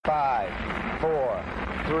5,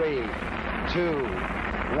 4, 3, 2,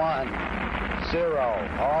 1, 0.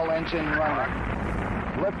 All engine running.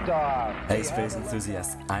 Liftoff. Hey space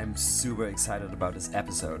enthusiasts, I'm super excited about this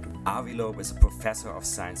episode. Avi Loeb is a professor of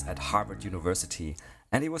science at Harvard University,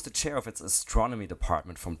 and he was the chair of its astronomy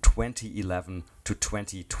department from 2011 to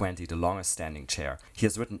 2020, the longest standing chair. He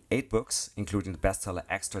has written 8 books, including the bestseller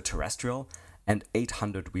Extraterrestrial, and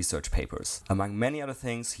 800 research papers. Among many other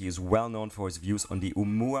things, he is well known for his views on the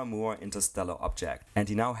Oumuamua interstellar object, and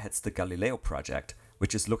he now heads the Galileo project,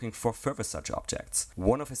 which is looking for further such objects.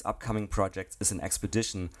 One of his upcoming projects is an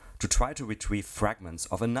expedition to try to retrieve fragments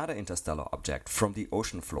of another interstellar object from the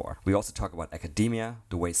ocean floor. We also talk about academia,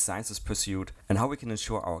 the way science is pursued, and how we can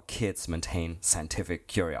ensure our kids maintain scientific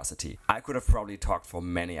curiosity. I could have probably talked for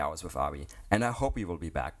many hours with Avi, and I hope he will be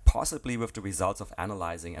back, possibly with the results of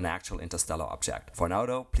analyzing an actual interstellar object. For now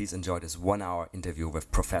though, please enjoy this 1-hour interview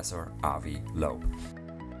with Professor Avi Loeb.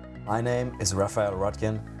 My name is Raphael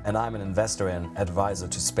Rodkin, and I'm an investor and advisor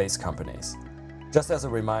to space companies. Just as a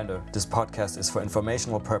reminder, this podcast is for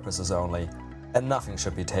informational purposes only, and nothing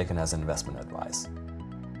should be taken as investment advice.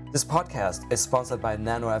 This podcast is sponsored by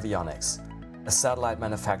NanoAvionics, a satellite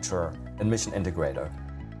manufacturer and mission integrator.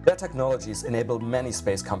 Their technologies enable many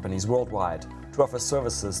space companies worldwide to offer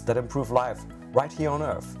services that improve life right here on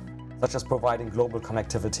Earth, such as providing global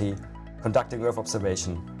connectivity, conducting Earth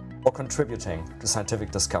observation, or contributing to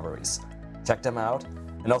scientific discoveries. Check them out,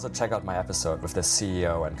 and also check out my episode with their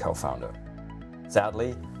CEO and co-founder.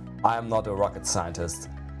 Sadly, I am not a rocket scientist,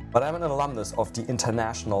 but I'm an alumnus of the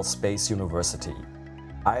International Space University.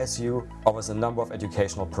 ISU offers a number of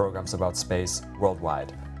educational programs about space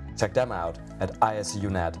worldwide. Check them out at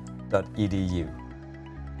isunet.edu.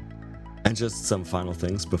 And just some final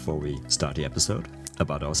things before we start the episode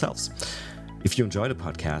about ourselves. If you enjoy the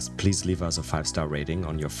podcast, please leave us a 5-star rating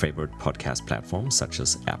on your favorite podcast platforms such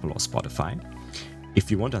as Apple or Spotify.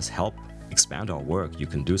 If you want us help expand our work, you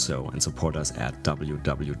can do so and support us at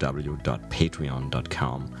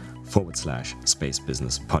www.patreon.com/Space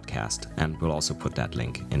Business Podcast, and we'll also put that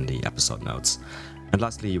link in the episode notes. And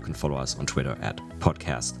lastly, you can follow us on Twitter at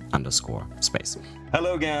podcast_space.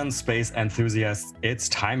 Hello again, space enthusiasts. It's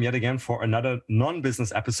time yet again for another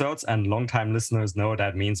non-business episode, and long-time listeners know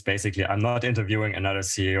that means basically I'm not interviewing another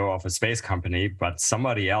CEO of a space company, but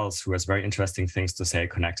somebody else who has very interesting things to say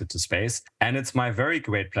connected to space. And it's my very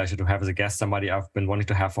great pleasure to have as a guest somebody I've been wanting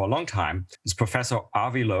to have for a long time. It's Professor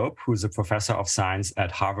Avi Loeb, who's a professor of science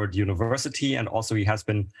at Harvard University, and also he has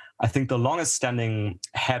been, I think, the longest standing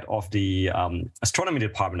head of the astronomy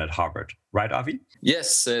department at Harvard. Right, Avi?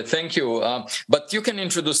 Yes, thank you. But you can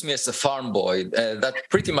introduce me as a farm boy. That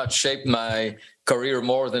pretty much shaped my career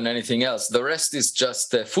more than anything else. The rest is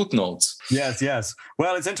just footnotes. Yes.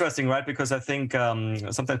 Well, it's interesting, right? Because I think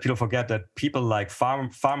sometimes people forget that people like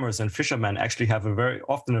farmers and fishermen actually have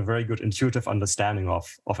often a very good intuitive understanding of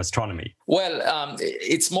astronomy. Well,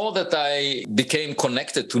 it's more that I became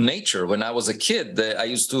connected to nature. When I was a kid, I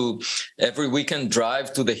used to every weekend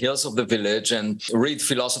drive to the hills of the village and read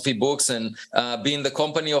philosophy books and be in the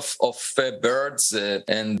company of birds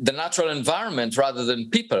and the natural environment rather than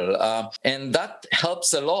people. And that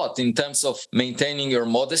helps a lot in terms of maintaining your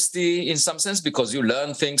modesty in some sense, because you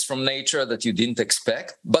learn things from nature that you didn't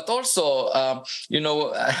expect. But also,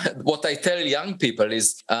 what I tell young people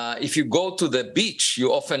is if you go to the beach,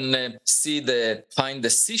 you often find the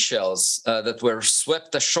seashells that were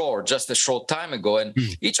swept ashore just a short time ago. And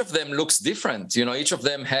each of them looks different. Each of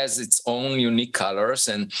them has its own unique colors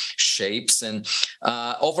and shapes. And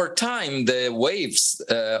over time, the waves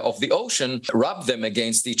of the ocean rub them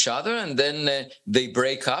against each other, and then they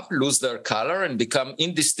break up, lose their color, and become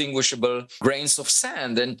indistinguishable grains of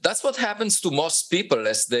sand. And that's what happens to most people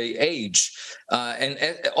as they age. And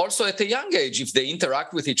also at a young age, if they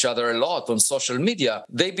interact with each other a lot on social media,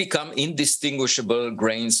 they become indistinguishable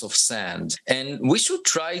grains of sand. And we should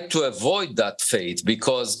try to avoid that fate,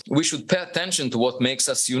 because we should pay attention to what makes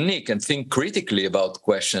us unique and think critically about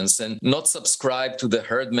questions and not subscribe to the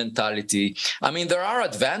herd mentality. I mean, there are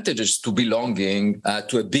advantages to belonging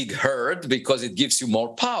to a big herd because it gives you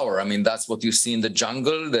more power. I mean, that's what you see in the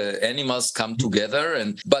jungle. The animals come together.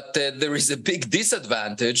 But there is a big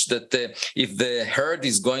disadvantage that if the herd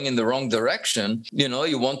is going in the wrong direction,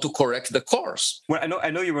 you want to correct the course. Well, I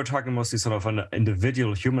know you were talking mostly sort of on an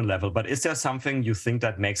individual human level, but is there something you think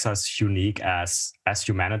that makes us unique as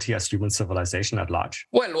humanity, as human civilization at large?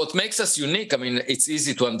 Well, what makes us unique, I mean, it's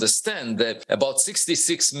easy to understand that about about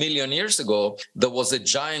 66 million years ago, there was a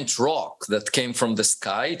giant rock that came from the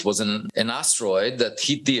sky. It was an asteroid that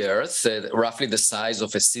hit the Earth, roughly the size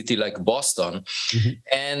of a city like Boston.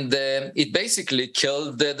 And it basically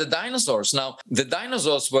killed the dinosaurs. Now, the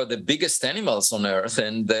dinosaurs were the biggest animals on Earth,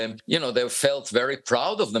 and, they felt very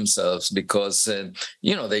proud of themselves because,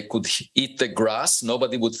 they could eat the grass.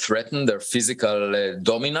 Nobody would threaten their physical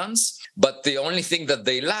dominance. But the only thing that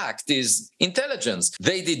they lacked is intelligence.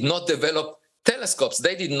 They did not develop telescopes.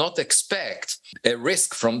 They did not expect a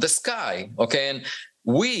risk from the sky. Okay. And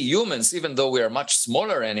we humans, even though we are much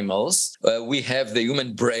smaller animals, we have the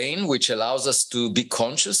human brain, which allows us to be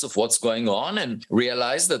conscious of what's going on and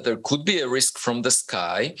realize that there could be a risk from the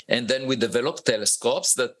sky. And then we develop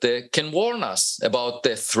telescopes that can warn us about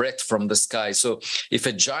the threat from the sky. So if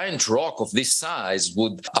a giant rock of this size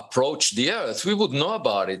would approach the Earth, we would know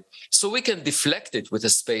about it. So we can deflect it with a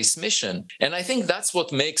space mission. And I think that's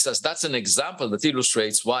what makes us, that's an example that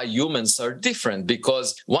illustrates why humans are different,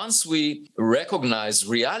 because once we recognize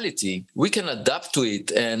reality, we can adapt to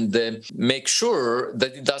it and make sure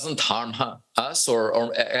that it doesn't harm us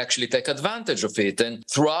or actually take advantage of it. And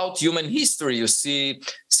throughout human history, you see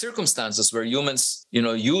circumstances where humans,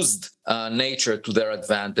 used nature to their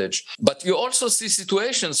advantage. But you also see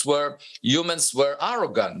situations where humans were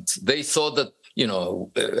arrogant. They thought that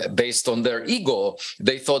based on their ego,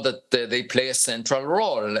 they thought that they play a central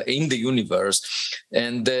role in the universe.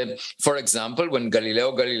 And for example, when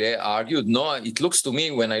Galileo Galilei argued, no, it looks to me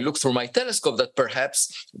when I look through my telescope that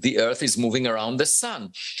perhaps the Earth is moving around the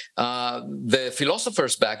sun. The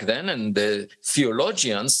philosophers back then and the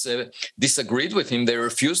theologians disagreed with him. They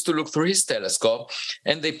refused to look through his telescope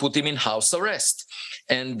and they put him in house arrest.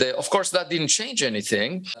 And of course, that didn't change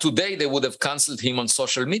anything. Today, they would have canceled him on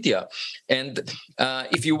social media. And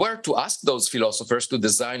if you were to ask those philosophers to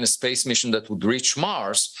design a space mission that would reach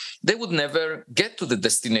Mars, they would never get to the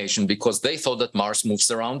destination because they thought that Mars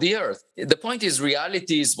moves around the Earth. The point is,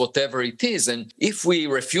 reality is whatever it is. And if we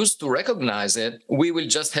refuse to recognize it, we will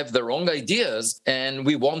just have the wrong ideas and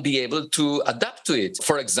we won't be able to adapt to it.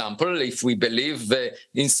 For example, if we believe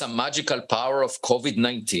in some magical power of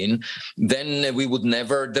COVID-19, then we would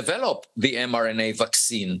never develop the mRNA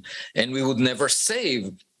vaccine and we would never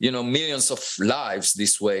save millions of lives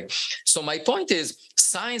this way. So my point is,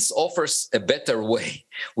 science offers a better way,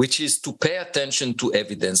 which is to pay attention to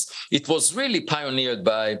evidence. It was really pioneered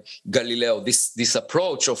by Galileo, this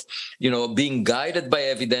approach of, being guided by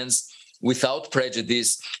evidence without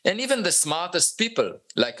prejudice. And even the smartest people,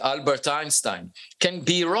 like Albert Einstein, can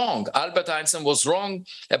be wrong. Albert Einstein was wrong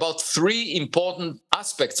about 3 important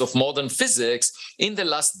aspects of modern physics in the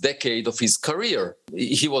last decade of his career.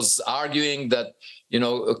 He was arguing that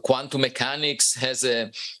quantum mechanics has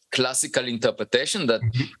a classical interpretation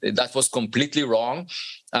that was completely wrong.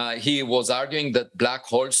 He was arguing that black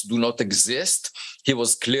holes do not exist. He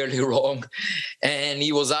was clearly wrong. And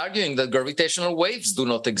he was arguing that gravitational waves do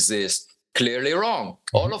not exist. Clearly wrong.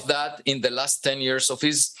 All of that in the last 10 years of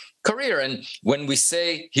his career. And when we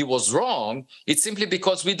say he was wrong, it's simply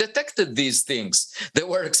because we detected these things. There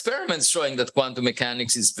were experiments showing that quantum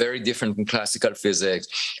mechanics is very different from classical physics.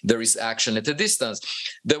 There is action at a distance.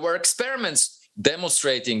 There were experiments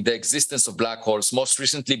demonstrating the existence of black holes, most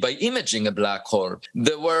recently by imaging a black hole.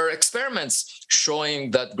 There were experiments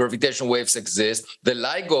showing that gravitational waves exist. The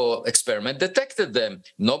LIGO experiment detected them.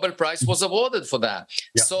 Nobel Prize was awarded for that.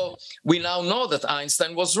 Yeah. So we now know that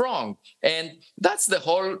Einstein was wrong. And that's the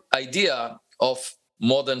whole idea of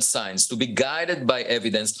modern science, to be guided by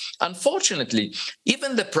evidence. Unfortunately,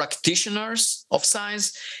 even the practitioners of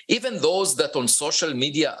science, even those that on social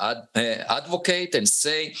media advocate and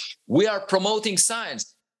say, we are promoting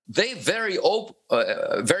science, they very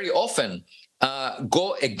often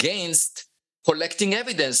go against collecting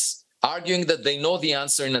evidence, arguing that they know the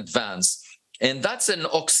answer in advance. And that's an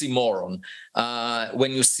oxymoron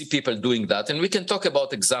when you see people doing that. And we can talk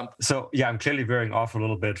about examples. So, yeah, I'm clearly veering off a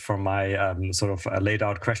little bit from my laid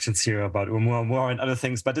out questions here about Oumuamua and other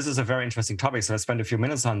things. But this is a very interesting topic. So let's spend a few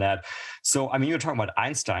minutes on that. So, you're talking about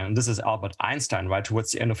Einstein, and this is Albert Einstein, right?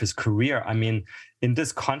 Towards the end of his career. In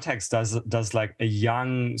this context, does like a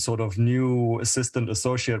young sort of new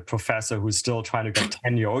associate professor who's still trying to get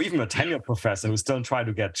tenure, or even a tenured professor who's still trying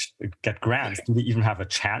to get grants, do they even have a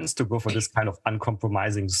chance to go for this kind of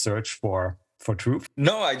uncompromising search for truth?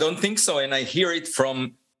 No, I don't think so. And I hear it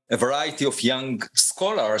from a variety of young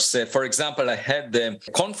scholars. For example, I had a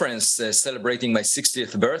conference celebrating my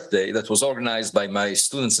 60th birthday that was organized by my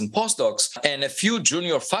students and postdocs, and a few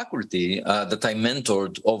junior faculty that I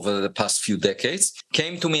mentored over the past few decades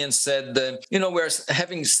came to me and said, we're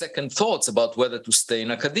having second thoughts about whether to stay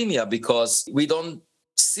in academia because we don't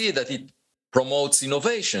see that it promotes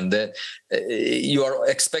innovation, that you are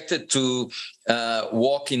expected to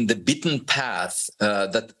walk in the beaten path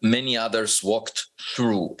that many others walked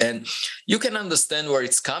through. And you can understand where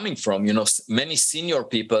it's coming from. Many senior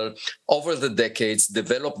people over the decades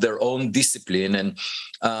developed their own discipline and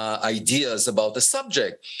ideas about the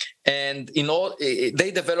subject. And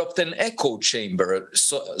they developed an echo chamber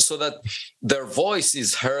so that their voice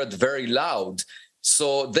is heard very loud.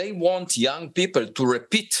 So they want young people to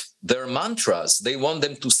repeat their mantras. They want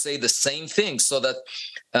them to say the same thing so that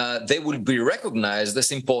they will be recognized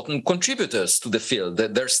as important contributors to the field.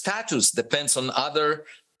 Their status depends on other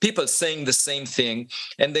people saying the same thing,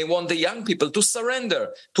 and they want the young people to surrender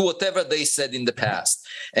to whatever they said in the past.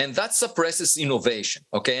 And that suppresses innovation,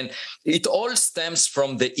 okay? And it all stems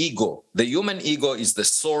from the ego. The human ego is the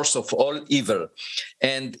source of all evil.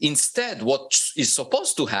 And instead, what is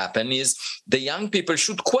supposed to happen is the young people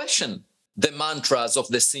should question the mantras of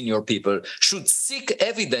the senior people, should seek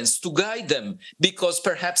evidence to guide them, because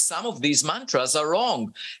perhaps some of these mantras are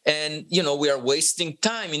wrong. And, we are wasting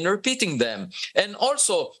time in repeating them. And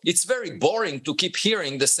also, it's very boring to keep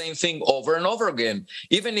hearing the same thing over and over again,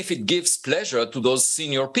 even if it gives pleasure to those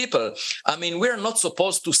senior people. I mean, we're not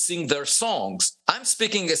supposed to sing their songs. I'm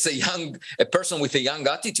speaking as a person with a young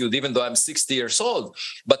attitude, even though I'm 60 years old.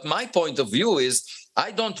 But my point of view is,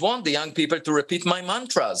 I don't want the young people to repeat my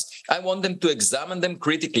mantras. I want them to examine them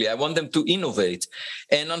critically. I want them to innovate.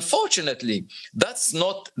 And unfortunately, that's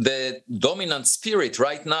not the dominant spirit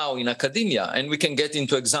right now in academia. And we can get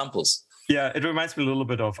into examples. Yeah, it reminds me a little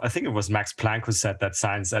bit of, I think it was Max Planck who said that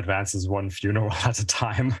science advances one funeral at a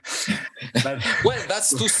time. Well,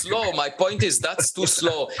 that's too slow. My point is that's too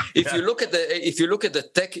slow. If you look at the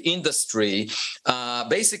tech industry,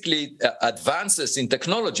 basically advances in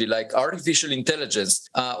technology like artificial intelligence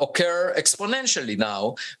occur exponentially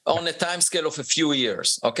now on a time scale of a few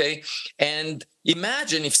years. Okay, and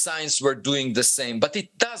imagine if science were doing the same, but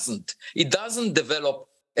it doesn't. It doesn't develop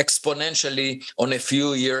exponentially on a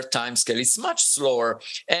few-year time scale. It's much slower,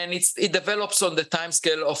 and it develops on the time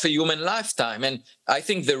scale of a human lifetime. And I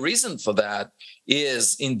think the reason for that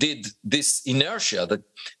is indeed this inertia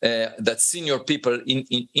that senior people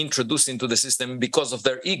introduce into the system because of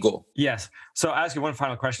their ego. Yes. So I'll ask you one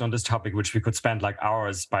final question on this topic, which we could spend like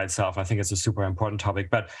hours by itself. I think it's a super important topic,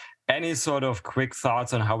 but any sort of quick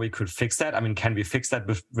thoughts on how we could fix that? I mean, can we fix that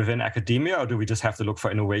within academia, or do we just have to look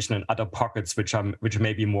for innovation in other pockets, which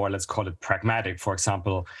may be more, let's call it pragmatic? For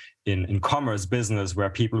example, in commerce, business, where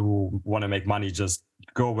people who want to make money just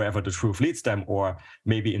go wherever the truth leads them, or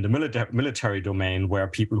maybe in the military domain, where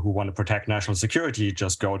people who want to protect national security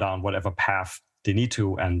just go down whatever path they need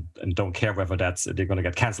to and don't care whether they're going to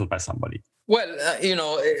get canceled by somebody. Well,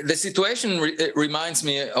 the situation reminds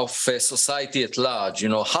me of society at large.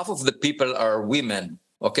 Half of the people are women,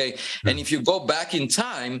 okay? Mm-hmm. And if you go back in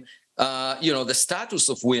time, the status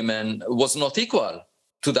of women was not equal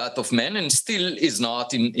to that of men, and still is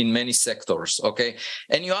not in many sectors, okay?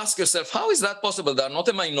 And you ask yourself, how is that possible? They're not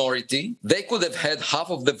a minority. They could have had half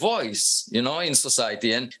of the voice, in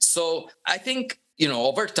society. And so I think,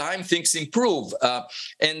 over time, things improve.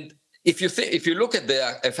 And if you look at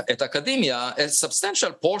academia, a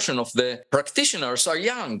substantial portion of the practitioners are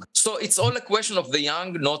young. So it's all a question of the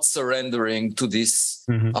young not surrendering to this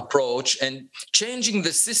approach and changing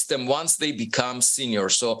the system once they become senior.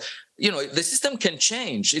 So, the system can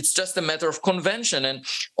change. It's just a matter of convention. And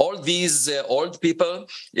all these old people,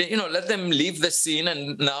 let them leave the scene.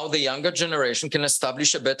 And now the younger generation can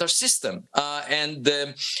establish a better system.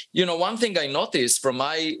 One thing I noticed from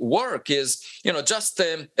my work is, just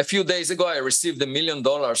a few days ago, I received $1 million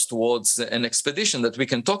towards an expedition that we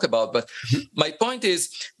can talk about. But my point is,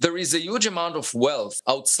 there is a huge amount of wealth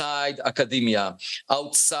outside academia,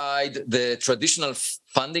 outside the traditional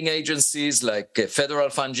funding agencies like federal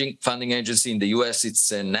funding agency in the US,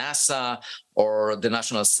 it's NASA or the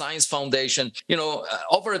National Science Foundation.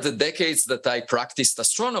 Over the decades that I practiced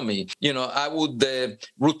astronomy, I would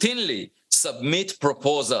routinely submit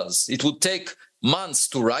proposals. It would take months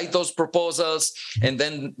to write those proposals, and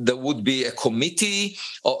then there would be a committee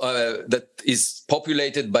that is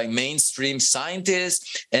populated by mainstream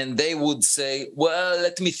scientists, and they would say, well,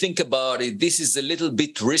 let me think about it. This is a little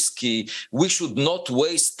bit risky. We should not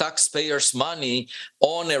waste taxpayers' money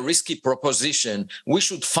on a risky proposition. We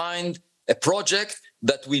should find a project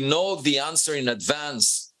that we know the answer in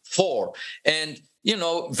advance for. And,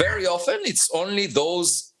 very often it's only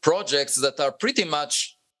those projects that are pretty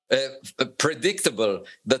much predictable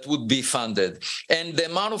that would be funded. And the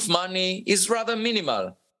amount of money is rather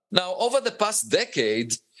minimal. Now, over the past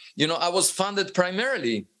decade, I was funded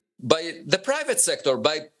primarily by the private sector,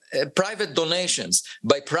 by private donations,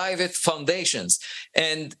 by private foundations.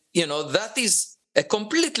 And, that is a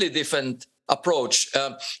completely different approach.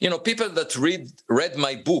 People that read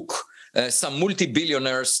my book, some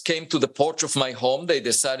multi-billionaires came to the porch of my home. They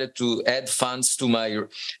decided to add funds to my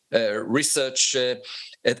research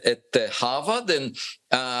at Harvard, and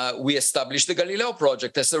we established the Galileo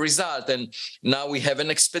project as a result. And now we have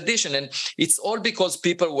an expedition, and it's all because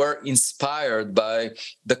people were inspired by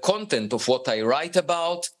the content of what I write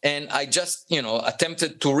about. And I just,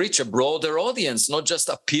 attempted to reach a broader audience, not just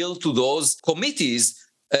appeal to those committees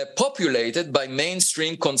populated by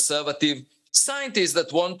mainstream conservative scientists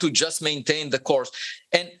that want to just maintain the course.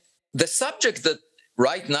 And the subject that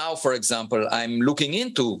right now, for example, I'm looking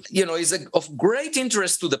into, is of great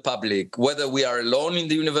interest to the public, whether we are alone in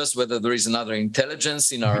the universe, whether there is another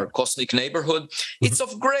intelligence in our cosmic neighborhood. It's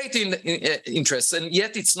of great interest, and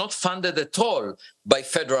yet it's not funded at all by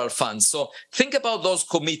federal funds. So think about those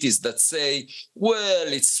committees that say, well,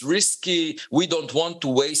 it's risky, we don't want to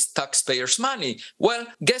waste taxpayers' money. Well,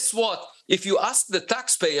 guess what? If you ask the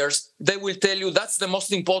taxpayers, they will tell you that's the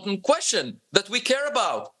most important question that we care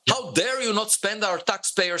about. How dare you not spend our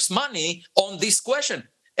taxpayers' money on this question?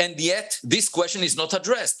 And yet this question is not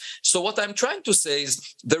addressed. So what I'm trying to say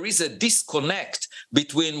is there is a disconnect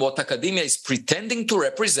between what academia is pretending to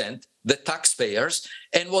represent, the taxpayers,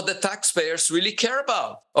 and what the taxpayers really care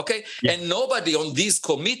about, okay? Yeah. And nobody on these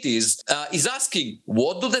committees is asking,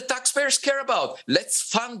 what do the taxpayers care about? Let's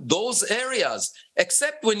fund those areas,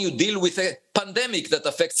 except when you deal with a pandemic that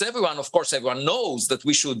affects everyone. Of course, everyone knows that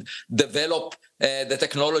we should develop the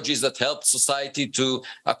technologies that help society to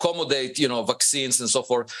accommodate, vaccines and so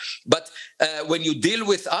forth. But when you deal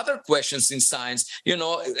with other questions in science,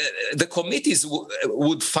 the committees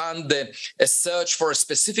would fund a search for a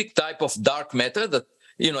specific type of dark matter that,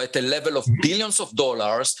 at a level of billions of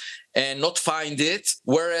dollars and not find it,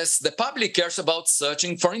 whereas the public cares about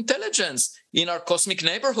searching for intelligence in our cosmic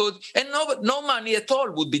neighborhood, and no money at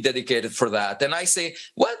all would be dedicated for that. And I say,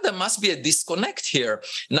 well, there must be a disconnect here.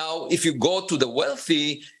 Now, if you go to the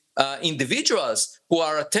wealthy individuals who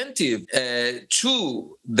are attentive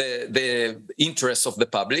to the interests of the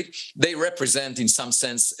public, they represent, in some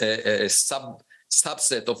sense, a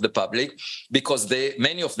subset of the public, because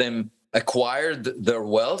many of them acquired their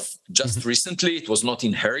wealth just recently. It was not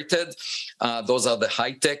inherited. Those are the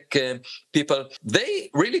high-tech people. They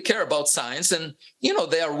really care about science, and,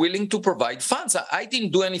 they are willing to provide funds. I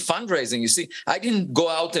didn't do any fundraising. You see, I didn't go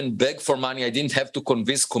out and beg for money. I didn't have to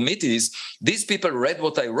convince committees. These people read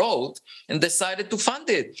what I wrote and decided to fund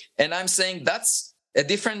it. And I'm saying that's a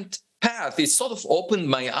different path. It sort of opened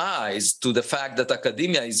my eyes to the fact that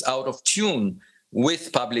academia is out of tune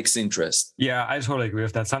with public's interest. Yeah, I totally agree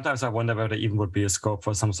with that. Sometimes I wonder whether there even would be a scope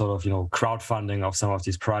for some sort of, crowdfunding of some of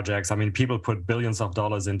these projects. I mean, people put billions of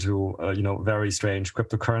dollars into, very strange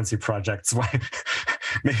cryptocurrency projects. Why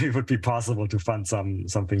maybe it would be possible to fund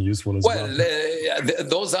something useful as well. Well,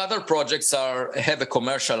 those other projects have a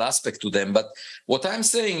commercial aspect to them. But what I'm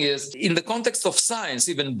saying is, in the context of science,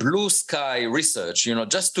 even blue sky research,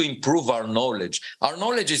 just to improve our knowledge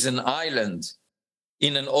is an island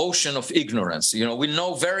in an ocean of ignorance. We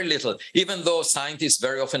know very little, even though scientists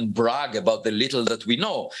very often brag about the little that we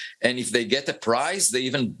know. And if they get a prize, they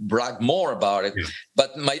even brag more about it. Yeah.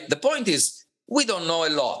 But the point is, we don't know a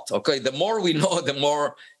lot, okay? The more we know, the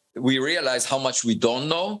more we realize how much we don't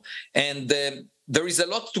know. And there is a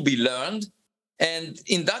lot to be learned. And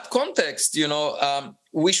in that context,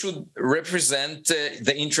 we should represent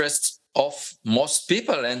the interests of most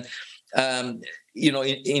people. And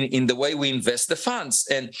in the way we invest the funds.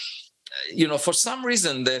 And, for some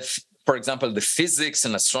reason, for example, the physics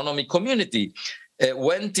and astronomy community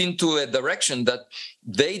went into a direction that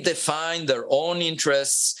they define their own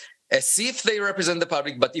interests as if they represent the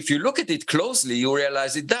public. But if you look at it closely, you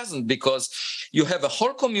realize it doesn't, because you have a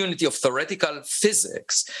whole community of theoretical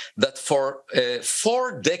physics that for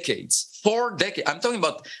 4 decades, I'm talking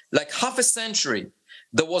about like half a century,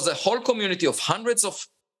 there was a whole community of hundreds of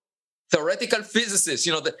theoretical physicists.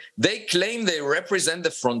 They claim they represent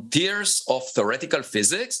the frontiers of theoretical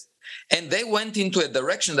physics, and they went into a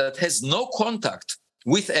direction that has no contact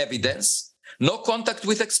with evidence, no contact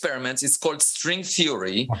with experiments. It's called string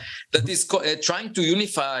theory, that is trying to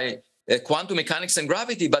unify quantum mechanics and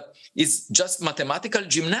gravity, but it's just mathematical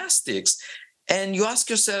gymnastics. And you ask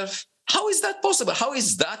yourself, how is that possible? How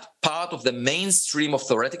is that part of the mainstream of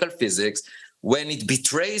theoretical physics when it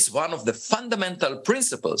betrays one of the fundamental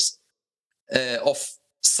principles of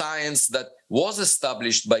science that was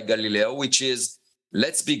established by Galileo, which is,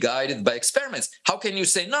 let's be guided by experiments? How can you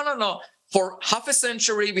say, no, for half a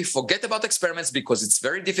century, we forget about experiments because it's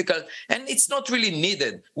very difficult and it's not really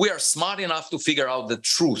needed. We are smart enough to figure out the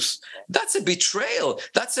truth. That's a betrayal.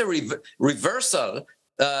 That's a reversal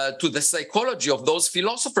to the psychology of those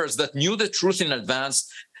philosophers that knew the truth in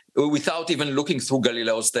advance without even looking through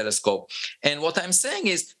Galileo's telescope. And what I'm saying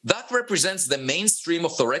is that represents the mainstream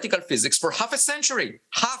of theoretical physics for half a century.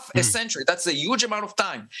 Half a century. That's a huge amount of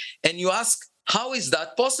time. And you ask, how is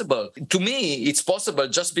that possible? To me, it's possible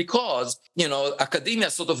just because, academia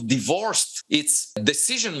sort of divorced its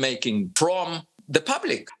decision-making from the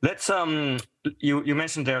public. Let's you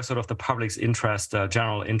mentioned there sort of the public's interest,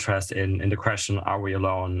 general interest in the question, are we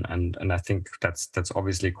alone? And I think that's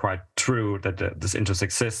obviously quite true that this interest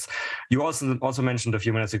exists. You also mentioned a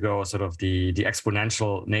few minutes ago sort of the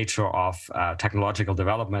exponential nature of technological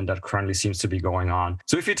development that currently seems to be going on.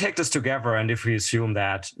 So if you take this together and if we assume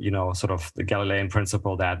that, sort of the Galilean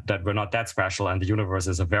principle that we're not that special and the universe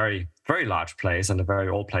is a very, very large place and a very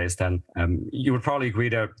old place, then you would probably agree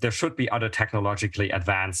that there should be other technologically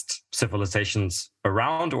advanced civilizations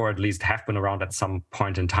around, or at least have been around at some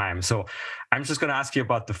point in time. So I'm just going to ask you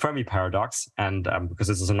about the Fermi paradox. And because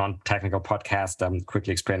this is a non-technical podcast,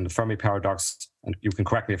 quickly explain the Fermi paradox. And you can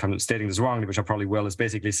correct me if I'm stating this wrongly, which I probably will, is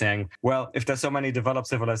basically saying, well, if there's so many developed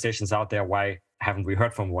civilizations out there, why haven't we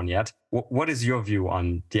heard from one yet? What is your view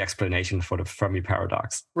on the explanation for the Fermi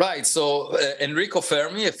paradox? Right. So Enrico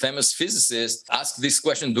Fermi, a famous physicist, asked this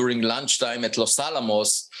question during lunchtime at Los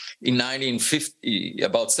Alamos in 1950,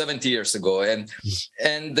 about 70 years ago.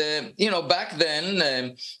 And back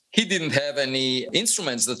then, he didn't have any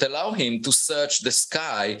instruments that allow him to search the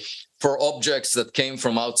sky for objects that came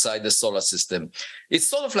from outside the solar system. It's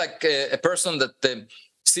sort of like a person that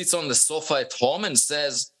sits on the sofa at home and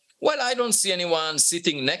says, well, I don't see anyone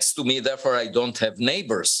sitting next to me, therefore I don't have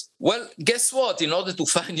neighbors. Well, guess what? In order to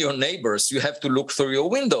find your neighbors, you have to look through your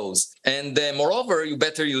windows. And moreover, you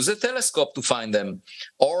better use a telescope to find them.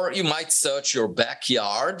 Or you might search your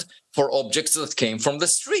backyard for objects that came from the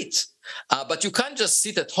street. But you can't just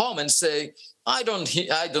sit at home and say, I don't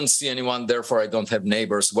see anyone, therefore I don't have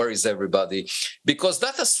neighbors. Where is everybody? Because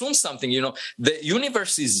that assumes something. The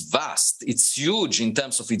universe is vast. It's huge in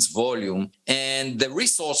terms of its volume, and the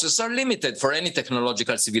resources are limited for any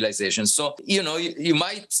technological civilization. So, you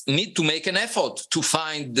might need to make an effort to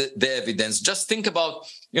find the evidence. Just think about,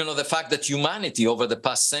 the fact that humanity over the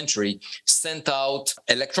past century sent out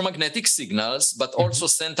electromagnetic signals, but also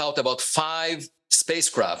sent out about 5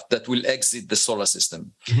 spacecraft that will exit the solar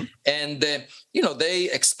system. And,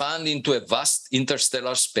 they expand into a vast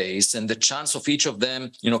interstellar space, and the chance of each of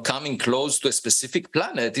them, coming close to a specific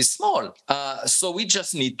planet is small. So we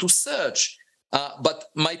just need to search. But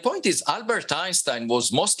my point is, Albert Einstein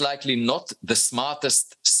was most likely not the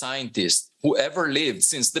smartest scientist who ever lived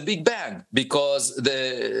since the Big Bang, because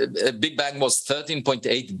the Big Bang was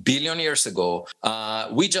 13.8 billion years ago.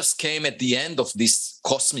 We just came at the end of this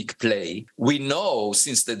cosmic play. We know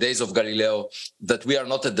since the days of Galileo that we are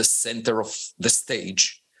not at the center of the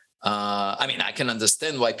stage. I can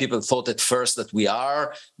understand why people thought at first that we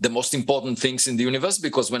are the most important things in the universe,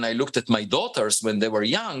 because when I looked at my daughters when they were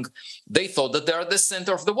young, they thought that they are the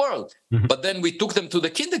center of the world. But then we took them to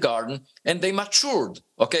the kindergarten and they matured.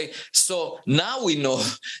 Okay, so now we know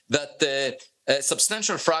that a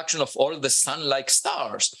substantial fraction of all the sun-like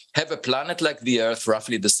stars have a planet like the Earth,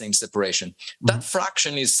 roughly the same separation. That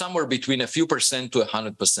fraction is somewhere between a few percent to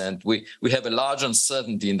 100%. We have a large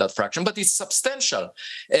uncertainty in that fraction, but it's substantial.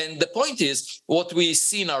 And the point is, what we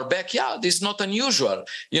see in our backyard is not unusual.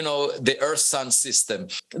 The Earth-Sun system.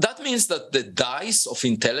 That means that the dice of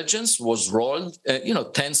intelligence was rolled,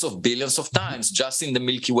 tens of billions of times just in the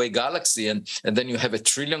Milky Way galaxy. And then you have 1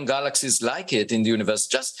 trillion galaxies like it in the universe.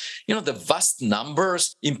 Just, the vast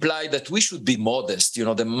numbers imply that we should be modest.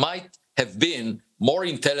 There might have been more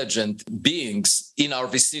intelligent beings in our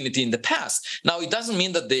vicinity in the past. Now, it doesn't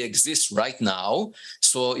mean that they exist right now.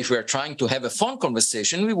 So if we're trying to have a phone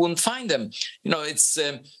conversation, we wouldn't find them.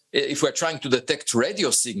 If we're trying to detect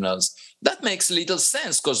radio signals, that makes little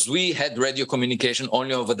sense because we had radio communication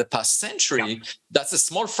only over the past century. That's a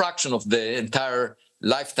small fraction of the entire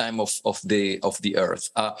lifetime of the Earth.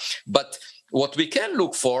 But what we can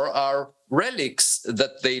look for are relics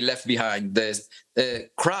that they left behind, the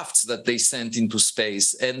crafts that they sent into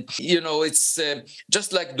space. And, it's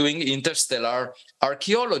just like doing interstellar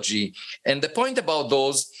archaeology. And the point about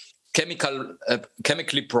those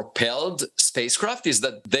chemically propelled spacecraft is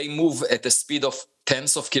that they move at a speed of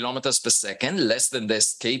tens of kilometers per second, less than the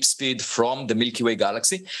escape speed from the Milky Way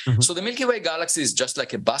galaxy. So the Milky Way galaxy is just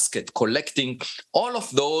like a basket collecting all of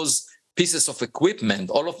those pieces of equipment,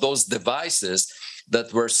 all of those devices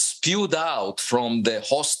that were spewed out from the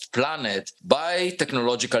host planet by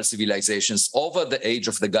technological civilizations over the age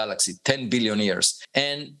of the galaxy, 10 billion years.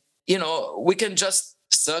 And, we can just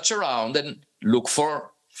search around and look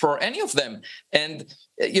for any of them. And,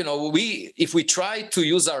 if we try to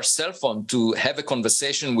use our cell phone to have a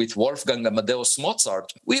conversation with Wolfgang Amadeus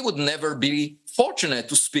Mozart, we would never be fortunate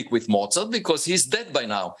to speak with Mozart because he's dead by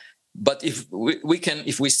now. But if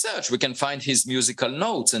we search, we can find his musical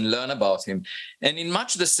notes and learn about him. And in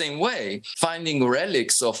much the same way, finding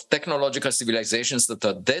relics of technological civilizations that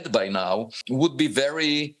are dead by now would be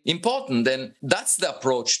very important. And that's the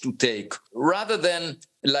approach to take, rather than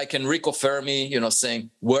like Enrico Fermi, saying,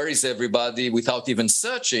 where is everybody, without even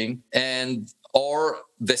searching, or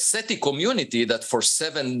the SETI community that for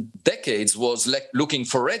 7 decades was looking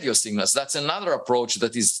for radio signals. That's another approach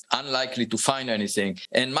that is unlikely to find anything.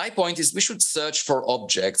 And my point is we should search for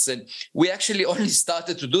objects. And we actually only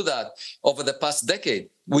started to do that over the past decade.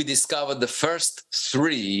 We discovered the first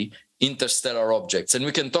 3 interstellar objects, and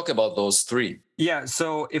we can talk about those 3. Yeah,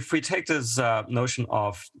 so if we take this notion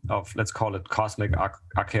of let's call it cosmic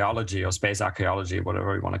archaeology or space archaeology,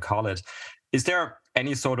 whatever you want to call it, is there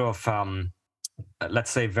any sort of let's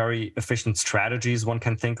say very efficient strategies one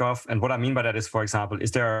can think of? And what I mean by that is, for example, is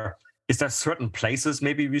there certain places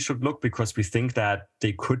maybe we should look because we think that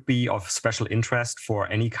they could be of special interest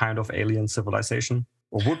for any kind of alien civilization?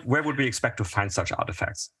 Or where would we expect to find such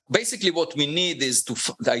artifacts? Basically, what we need is to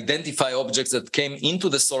identify objects that came into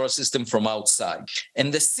the solar system from outside.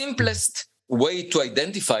 And the simplest way to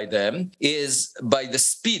identify them is by the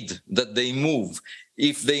speed that they move.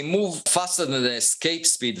 If they move faster than the escape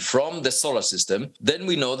speed from the solar system, then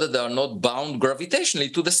we know that they are not bound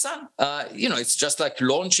gravitationally to the sun. It's just like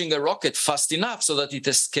launching a rocket fast enough so that it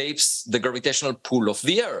escapes the gravitational pull of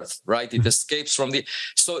the Earth, right? It escapes from the...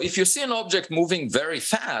 So if you see an object moving very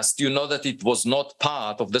fast, you know that it was not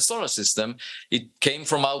part of the solar system. It came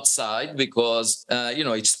from outside because,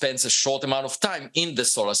 it spends a short amount of time in the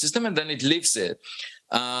solar system and then it leaves it.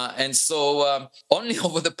 And so only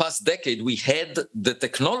over the past decade, we had the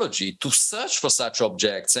technology to search for such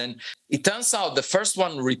objects. And it turns out the first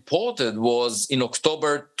one reported was in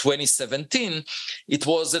October 2017. It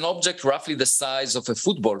was an object roughly the size of a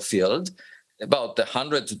football field, about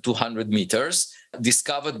 100 to 200 meters,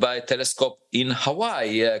 discovered by a telescope in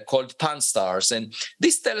Hawaii called Pan-STARRS. And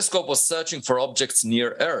this telescope was searching for objects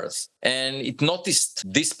near Earth. And it noticed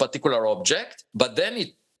this particular object, but then it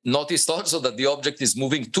noticed also that the object is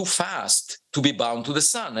moving too fast to be bound to the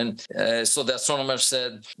sun. And so the astronomer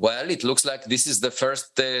said, well, it looks like this is the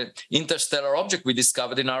first interstellar object we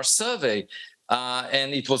discovered in our survey.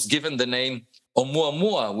 And it was given the name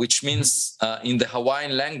Oumuamua, which means in the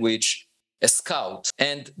Hawaiian language, a scout.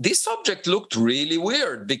 And this object looked really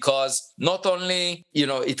weird because not only,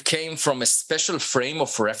 it came from a special frame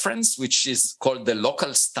of reference, which is called the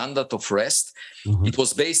local standard of rest. Mm-hmm. It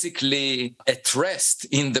was basically at rest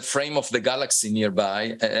in the frame of the galaxy nearby,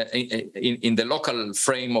 in the local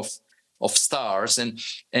frame of stars, and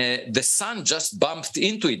the sun just bumped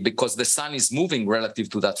into it because the sun is moving relative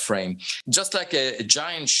to that frame, just like a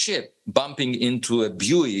giant ship bumping into a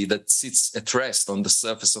buoy that sits at rest on the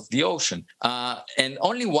surface of the ocean. And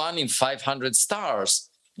only 1 in 500 stars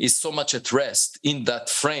is so much at rest in that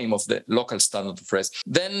frame of the local standard of rest.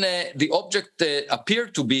 Then the object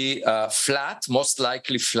appeared to be flat, most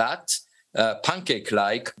likely flat,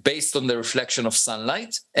 pancake-like, based on the reflection of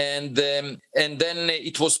sunlight, and then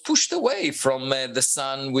it was pushed away from the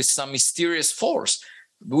sun with some mysterious force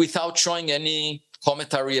without showing any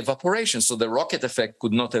cometary evaporation. So the rocket effect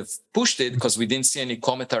could not have pushed it because we didn't see any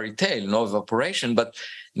cometary tail, no evaporation, but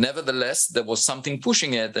nevertheless there was something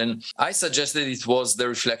pushing it, and I suggested it was the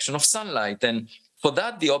reflection of sunlight. And for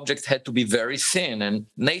that, the object had to be very thin, and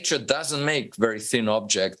nature doesn't make very thin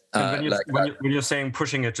objects. When you're saying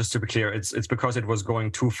pushing it, just to be clear, it's because it was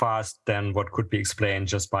going too fast than what could be explained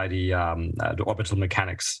just by the orbital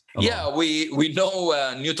mechanics alone. Yeah, we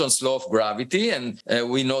know Newton's law of gravity, and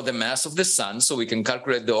we know the mass of the sun, so we can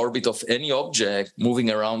calculate the orbit of any object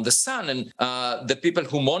moving around the sun. And the people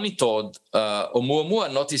who monitored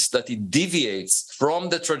Oumuamua noticed that it deviates from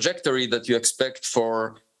the trajectory that you expect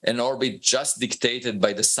for an orbit just dictated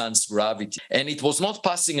by the sun's gravity. And it was not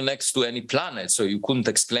passing next to any planet, so you couldn't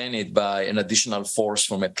explain it by an additional force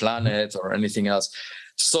from a planet or anything else.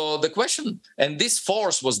 So the question, and this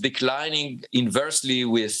force was declining inversely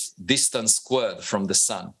with distance squared from the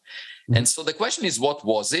sun. And so the question is, what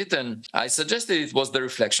was it? And I suggested it was the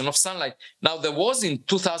reflection of sunlight. Now, there was in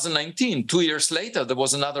 2019, 2 years later, there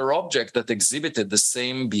was another object that exhibited the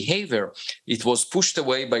same behavior. It was pushed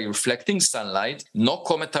away by reflecting sunlight, no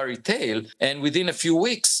cometary tail, and within a few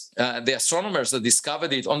weeks, the astronomers that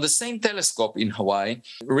discovered it on the same telescope in Hawaii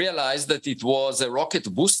realized that it was a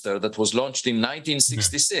rocket booster that was launched in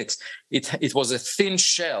 1966. It was a thin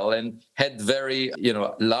shell and had very,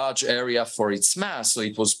 large area for its mass, so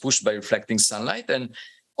it was pushed by reflecting sunlight. And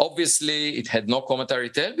obviously, it had no cometary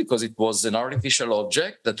tail because it was an artificial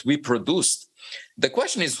object that we produced. The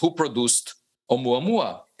question is, who produced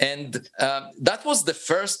Oumuamua? And that was the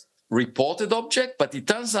first reported object, but it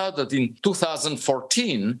turns out that in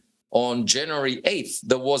 2014, on January 8th,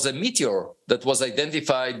 there was a meteor that was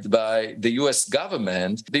identified by the US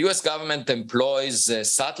government. The US government employs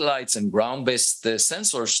satellites and ground-based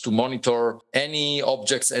sensors to monitor any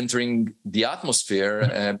objects entering the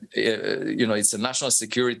atmosphere. It's a national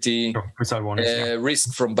security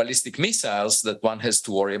risk from ballistic missiles that one has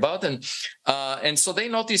to worry about. And so they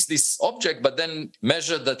noticed this object, but then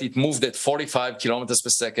measured that it moved at 45 kilometers per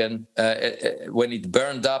second when it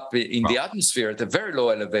burned up in the atmosphere at a very low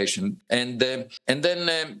elevation. And then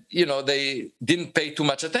they didn't pay too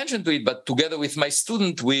much attention to it, but together with my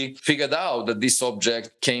student, we figured out that this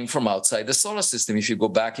object came from outside the solar system. If you go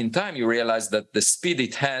back in time, you realize that the speed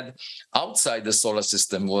it had outside the solar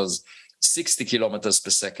system was 60 kilometers per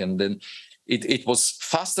second. And it was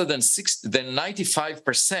faster than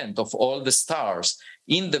 95% of all the stars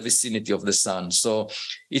in the vicinity of the sun. So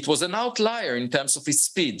it was an outlier in terms of its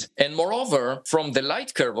speed. And moreover, from the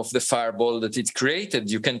light curve of the fireball that it created,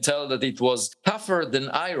 you can tell that it was tougher than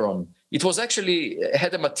iron. It was actually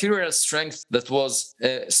had a material strength that was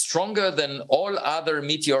stronger than all other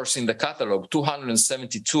meteors in the catalog,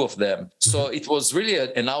 272 of them. So it was really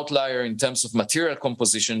an outlier in terms of material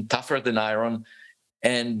composition, tougher than iron,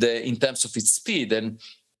 and in terms of its speed. And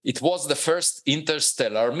it was the first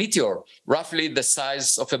interstellar meteor, roughly the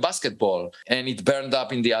size of a basketball, and it burned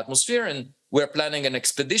up in the atmosphere. And we're planning an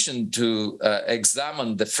expedition to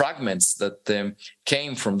examine the fragments that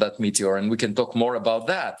came from that meteor, and we can talk more about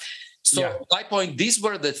that. So my point, these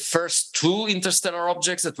were the first two interstellar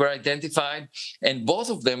objects that were identified, and both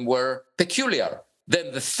of them were peculiar.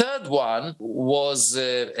 Then the third one was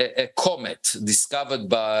a comet discovered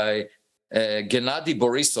by Gennady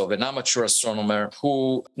Borisov, an amateur astronomer,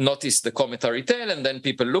 who noticed the cometary tail, and then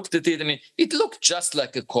people looked at it, and it looked just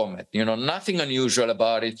like a comet, nothing unusual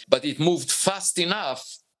about it, but it moved fast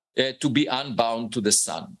enough to be unbound to the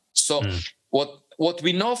sun. So what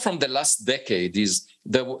we know from the last decade is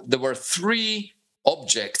there were three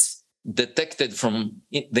objects detected from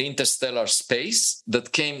the interstellar space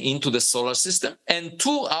that came into the solar system, and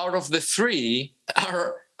two out of the three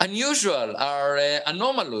are unusual, are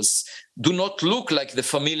anomalous, do not look like the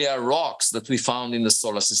familiar rocks that we found in the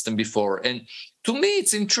solar system before. And to me,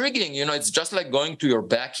 it's intriguing. It's just like going to your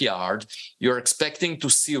backyard. You're expecting to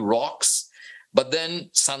see rocks, but then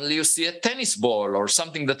suddenly you see a tennis ball or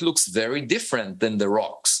something that looks very different than the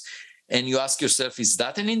rocks. And you ask yourself, is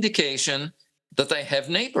that an indication that I have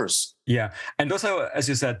neighbors? Yeah. And those are, as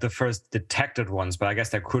you said, the first detected ones, but I guess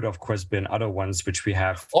there could, of course, been other ones which we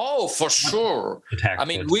have. Oh, for sure. Detected. I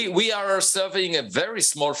mean, we are surveying a very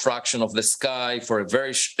small fraction of the sky for a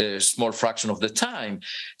very small fraction of the time.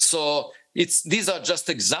 So these are just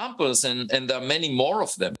examples, and there are many more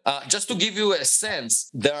of them. Just to give you a sense,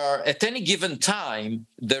 there are, at any given time,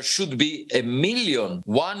 there should be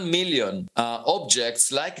 1 million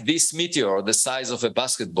objects like this meteor, the size of a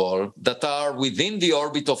basketball, that are within the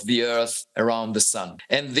orbit of the Earth around the sun.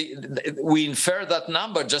 And we infer that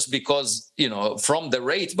number just because, from the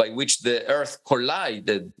rate by which the Earth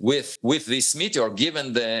collided with this meteor,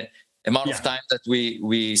 given the amount of time that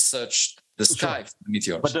we searched the sky for the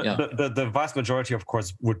meteors. But the vast majority, of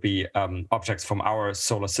course, would be objects from our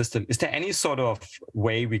solar system. Is there any sort of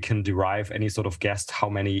way we can derive any sort of guess how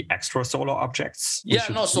many extrasolar objects?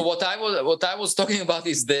 So what I was talking about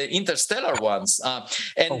is the interstellar ones.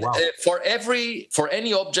 For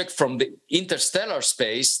any object from the interstellar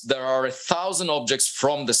space, there are 1,000 objects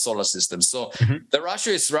from the solar system. So the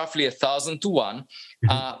ratio is roughly 1,000 to 1.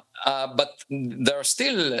 But there are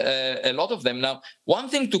still a lot of them. Now, one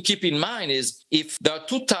thing to keep in mind is if there are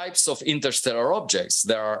two types of interstellar objects,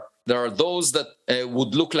 there are those that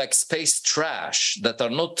would look like space trash that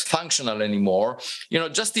are not functional anymore.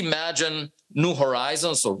 Just imagine New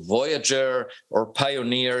Horizons or Voyager or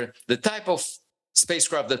Pioneer, the type of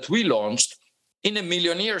spacecraft that we launched. In 1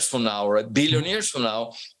 million years from now or 1 billion years from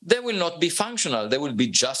now, they will not be functional. They will be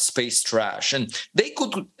just space trash. And they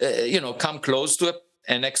could, come close to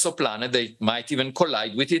an exoplanet. They might even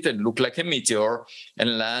collide with it and look like a meteor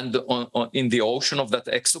and land in the ocean of that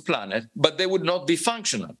exoplanet, but they would not be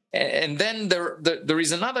functional. And then there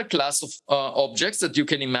is another class of objects that you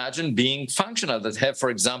can imagine being functional, that have, for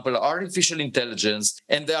example, artificial intelligence,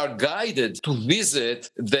 and they are guided to visit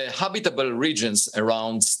the habitable regions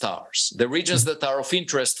around stars, the regions that are of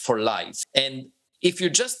interest for life. And if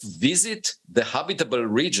you just visit the habitable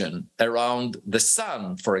region around the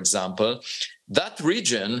sun, for example, that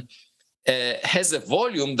region has a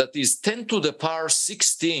volume that is 10 to the power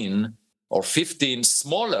 16 or 15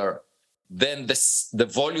 smaller than the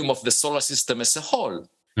volume of the solar system as a whole.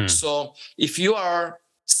 So if you are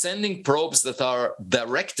sending probes that are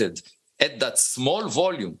directed at that small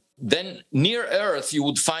volume, then near Earth, you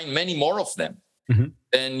would find many more of them.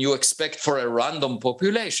 Than you expect for a random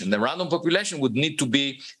population. The random population would need to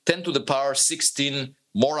be 10 to the power 16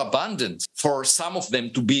 more abundant for some of them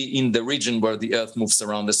to be in the region where the Earth moves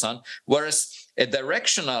around the sun, whereas a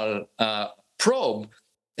directional probe,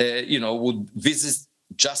 would visit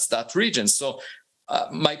just that region. So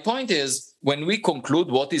my point is, when we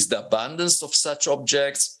conclude what is the abundance of such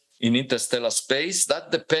objects in interstellar space,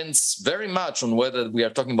 that depends very much on whether we are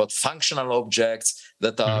talking about functional objects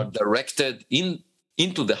that are directed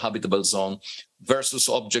into the habitable zone versus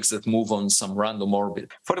objects that move on some random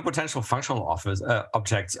orbit. For the potential functional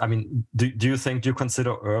objects, I mean, do you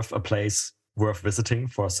consider Earth a place worth visiting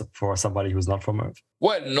for somebody who's not from Earth?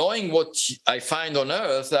 Well, knowing what I find on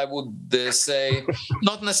Earth, I would say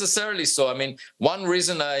not necessarily so. I mean, one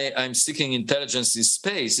reason I'm seeking intelligence in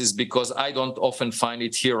space is because I don't often find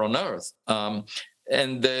it here on Earth.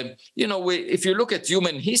 If you look at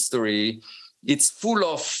human history, it's full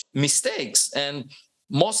of mistakes, and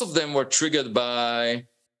most of them were triggered by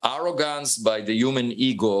arrogance, by the human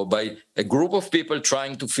ego, by a group of people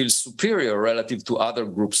trying to feel superior relative to other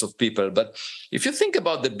groups of people. But if you think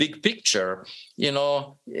about the big picture,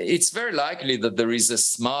 it's very likely that there is a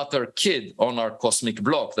smarter kid on our cosmic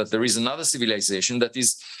block, that there is another civilization that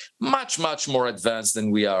is much, much more advanced than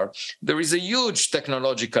we are. There is a huge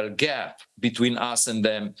technological gap between us and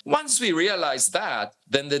them. Once we realize that,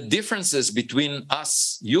 then the differences between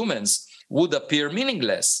us humans would appear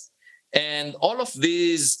meaningless. And all of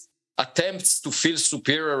these attempts to feel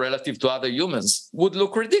superior relative to other humans would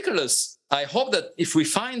look ridiculous. I hope that if we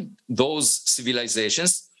find those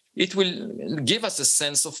civilizations, it will give us a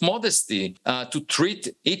sense of modesty to treat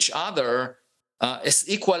each other as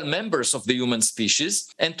equal members of the human species,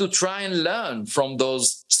 and to try and learn from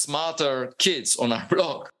those smarter kids on our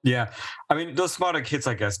block. Yeah, I mean, those smarter kids,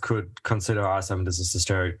 I guess, could consider us. I mean, this is a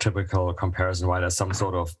stereotypical comparison, right? As some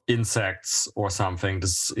sort of insects or something.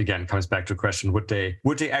 This again comes back to the question: would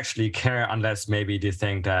they actually care, unless maybe they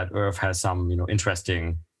think that Earth has some,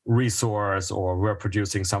 interesting resource, or we're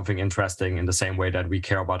producing something interesting in the same way that we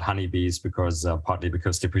care about honeybees, partly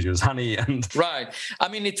because they produce honey. And right. I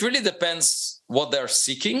mean, it really depends what they're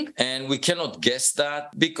seeking, and we cannot guess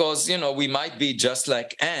that, because we might be just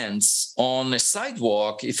like ants on a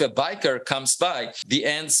sidewalk. If a biker comes by, the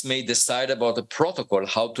ants may decide about a protocol,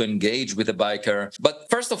 how to engage with a biker. But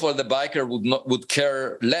first of all, the biker would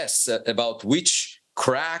care less about which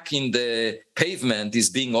crack in the pavement is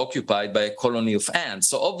being occupied by a colony of ants.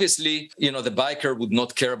 So obviously, the biker would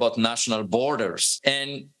not care about national borders.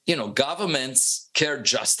 And, governments care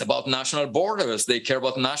just about national borders. They care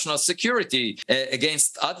about national security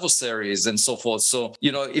against adversaries and so forth. So,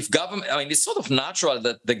 if government, it's sort of natural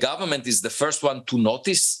that the government is the first one to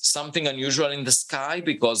notice something unusual in the sky,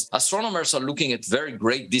 because astronomers are looking at very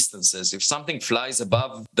great distances. If something flies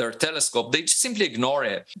above their telescope, they just simply ignore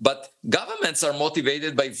it. But governments are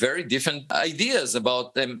motivated by very different ideas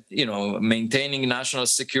about them, maintaining national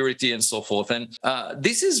security and so forth. And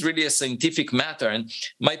this is really a scientific matter. And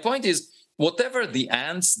my point is, whatever the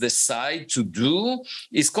ants decide to do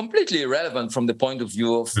is completely irrelevant from the point of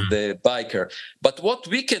view of the biker. But what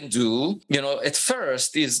we can do, at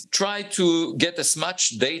first, is try to get as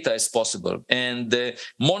much data as possible and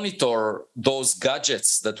monitor those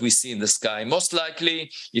gadgets that we see in the sky. Most likely,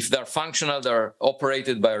 if they're functional, they're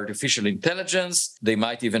operated by artificial intelligence. They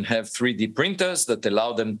might even have 3D printers that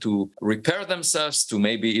allow them to repair themselves, to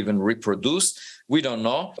maybe even reproduce. We don't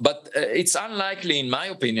know, but it's unlikely, in my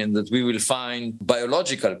opinion, that we will find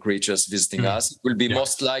biological creatures visiting us. It will be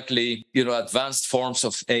most likely, advanced forms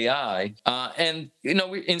of AI.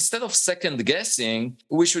 Instead of second guessing,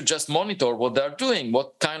 we should just monitor what they're doing,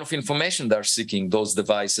 what kind of information they're seeking, those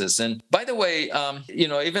devices. And by the way,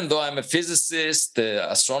 even though I'm a physicist,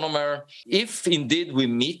 astronomer, if indeed we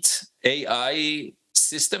meet AI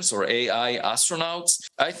systems or AI astronauts,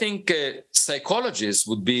 I think psychologists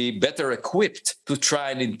would be better equipped to try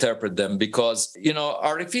and interpret them because,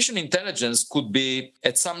 artificial intelligence could be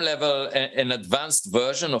at some level an advanced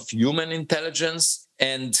version of human intelligence,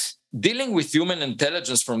 and dealing with human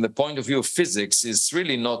intelligence from the point of view of physics is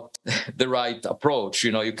really not the right approach.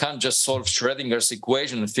 You can't just solve Schrödinger's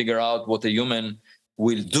equation and figure out what a human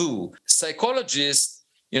will do. Psychologists,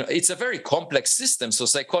 it's a very complex system. So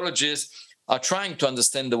psychologists are trying to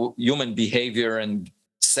understand the human behavior and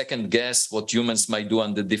second guess what humans might do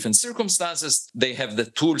under different circumstances. They have the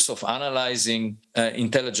tools of analyzing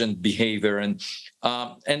intelligent behavior.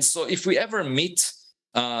 And so if we ever meet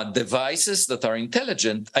devices that are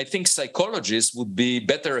intelligent, I think psychologists would be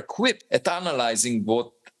better equipped at analyzing what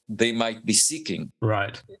they might be seeking.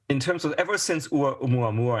 Right. In terms of ever since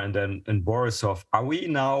Oumuamua and then in Borisov, are we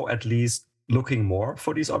now at least looking more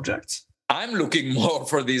for these objects? I'm looking more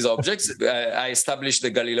for these objects. I established the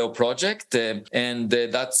Galileo project, and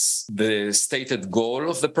that's the stated goal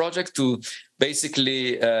of the project, to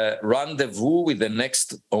basically rendezvous with the next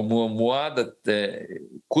Oumuamua that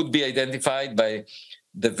could be identified by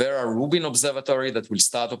the Vera Rubin Observatory that will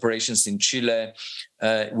start operations in Chile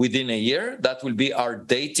within a year. That will be our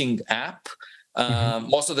dating app.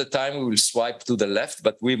 Most of the time we will swipe to the left,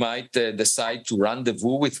 but we might decide to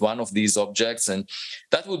rendezvous with one of these objects, and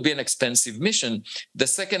that would be an expensive mission. The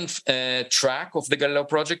second track of the Galileo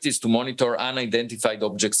project is to monitor unidentified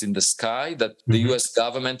objects in the sky that the US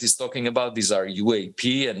government is talking about. These are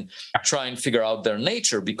UAP, and try and figure out their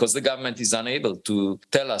nature because the government is unable to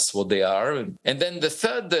tell us what they are. And then the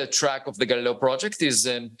third track of the Galileo project is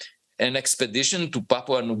an expedition to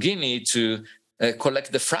Papua New Guinea to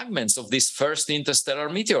collect the fragments of this first interstellar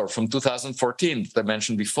meteor from 2014 that I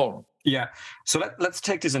mentioned before. Yeah. So let's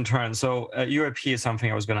take this in turn. So UAP is something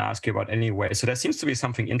I was going to ask you about anyway. So there seems to be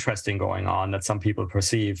something interesting going on that some people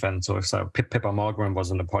perceive. And so Pippa Malmgren was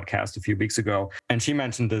on the podcast a few weeks ago, and she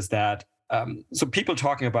mentioned this, that so people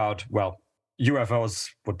talking about, UFOs,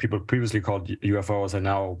 what people previously called UFOs are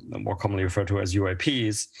now more commonly referred to as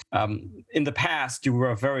UAPs. In the past, you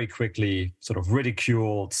were very quickly sort of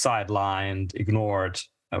ridiculed, sidelined, ignored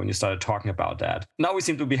when you started talking about that. Now we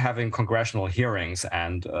seem to be having congressional hearings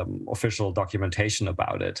and official documentation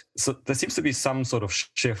about it. So there seems to be some sort of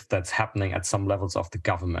shift that's happening at some levels of the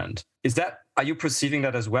government. Are you perceiving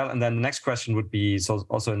that as well? And then the next question would be, so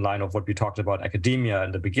also in line of what we talked about academia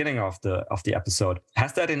in the beginning of the episode,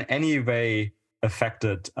 has that in any way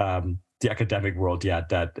affected the academic world yet,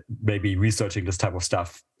 that maybe researching this type of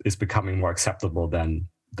stuff is becoming more acceptable than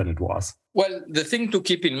it was? Well, the thing to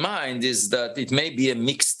keep in mind is that it may be a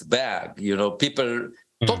mixed bag. People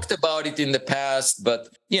talked about it in the past, but,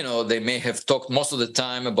 they may have talked most of the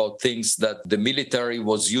time about things that the military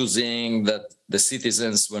was using that the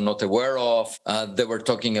citizens were not aware of. They were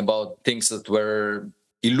talking about things that were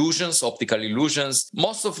illusions, optical illusions.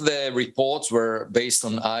 Most of the reports were based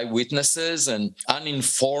on eyewitnesses and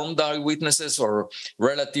uninformed eyewitnesses or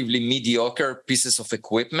relatively mediocre pieces of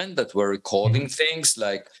equipment that were recording things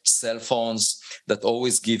like cell phones that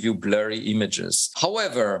always give you blurry images.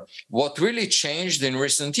 However, what really changed in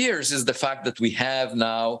recent years is the fact that we have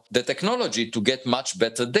now the technology to get much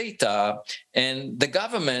better data, and the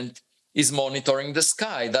government is monitoring the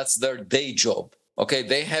sky. That's their day job. Okay,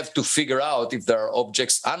 they have to figure out if there are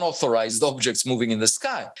unauthorized objects moving in the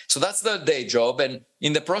sky. So that's their day job. And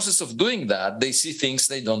in the process of doing that, they see things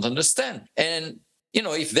they don't understand. And,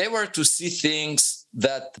 if they were to see things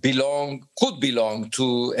that could belong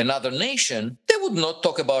to another nation, they would not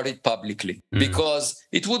talk about it publicly because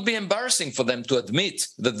it would be embarrassing for them to admit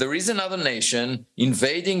that there is another nation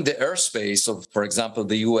invading the airspace of, for example,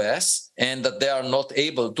 the US, and that they are not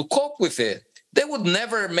able to cope with it. They would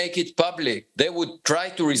never make it public. They would try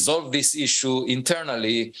to resolve this issue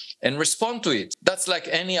internally and respond to it. That's like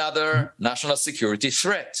any other national security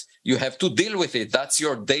threat. You have to deal with it. That's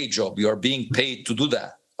your day job. You are being paid to do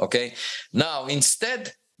that. Okay. Now,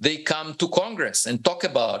 instead, they come to Congress and talk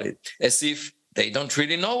about it as if they don't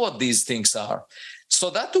really know what these things are.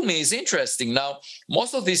 So that to me is interesting. Now,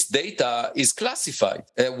 most of this data is classified.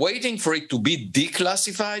 Waiting for it to be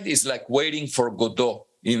declassified is like waiting for Godot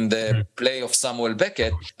in the play of Samuel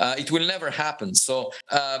Beckett. It will never happen. So,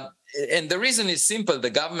 and the reason is simple.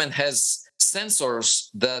 The government has sensors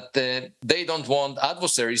that they don't want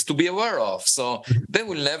adversaries to be aware of. So they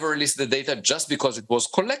will never release the data just because it was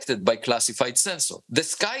collected by classified sensor. The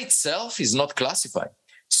sky itself is not classified.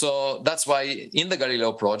 So that's why in the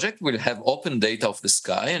Galileo project, we'll have open data of the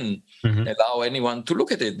sky and allow anyone to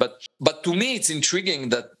look at it. But to me, it's intriguing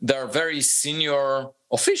that there are very senior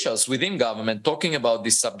officials within government talking about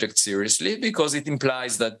this subject seriously, because it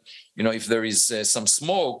implies that, if there is some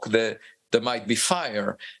smoke, there might be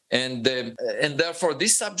fire. And therefore,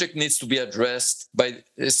 this subject needs to be addressed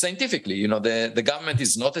scientifically. The government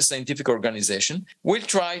is not a scientific organization. We'll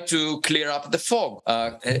try to clear up the fog.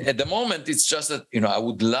 At the moment, it's just that, I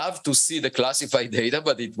would love to see the classified data,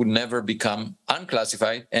 but it would never become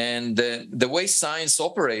unclassified. And the way science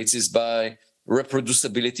operates is by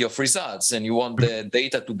reproducibility of results. And you want the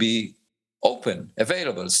data to be open,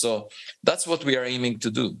 available. So that's what we are aiming to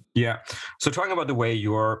do. Yeah. So talking about the way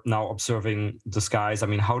you're now observing the skies,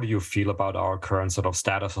 how do you feel about our current sort of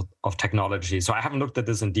status of technology? So I haven't looked at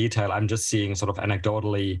this in detail. I'm just seeing sort of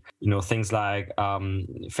anecdotally, things like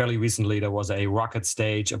fairly recently there was a rocket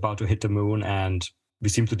stage about to hit the moon, and we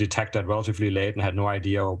seemed to detect that relatively late and had no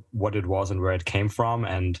idea what it was and where it came from.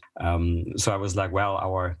 And so I was like, well,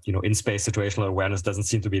 our in-space situational awareness doesn't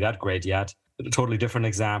seem to be that great yet. A totally different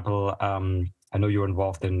example. I know you're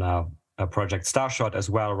involved in Project Starshot as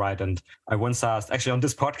well, right? And I once asked, actually on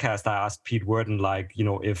this podcast, I asked Pete Worden,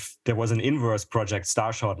 if there was an inverse Project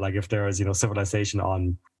Starshot, like if there is, civilization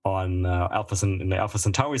on in the Alpha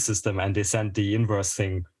Centauri system, and they sent the inverse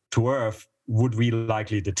thing to Earth, would we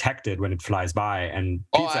likely detect it when it flies by? And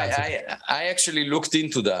Pete's I actually looked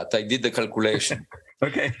into that. I did the calculation.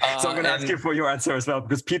 Okay, so I'm going to ask you for your answer as well,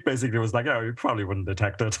 because Pete basically was like, you probably wouldn't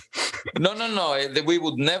detect it. No, we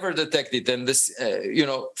would never detect it. And this,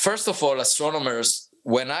 first of all, astronomers,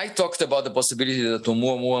 when I talked about the possibility that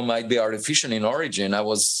Oumuamua might be artificial in origin, I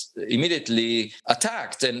was immediately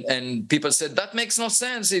attacked. And people said, that makes no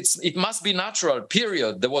sense. It must be natural,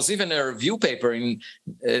 period. There was even a review paper in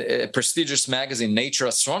a prestigious magazine, Nature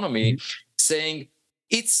Astronomy, saying,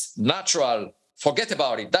 it's natural. Forget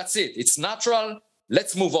about it. That's it. It's natural.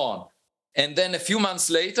 Let's move on. And then a few months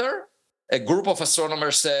later, a group of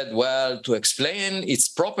astronomers said, well, to explain its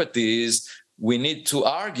properties, we need to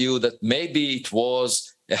argue that maybe it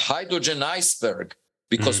was a hydrogen iceberg,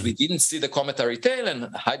 because we didn't see the cometary tail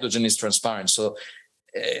and hydrogen is transparent. So,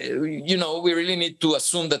 we really need to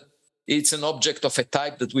assume that it's an object of a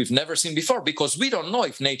type that we've never seen before, because we don't know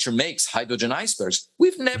if nature makes hydrogen icebergs.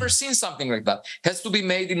 We've never seen something like that. It has to be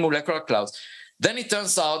made in molecular clouds. Then it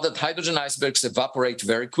turns out that hydrogen icebergs evaporate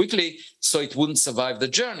very quickly, so it wouldn't survive the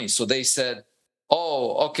journey. So they said,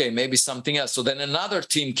 oh, okay, maybe something else. So then another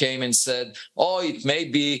team came and said, it may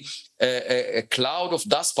be a cloud of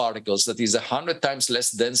dust particles that is 100 times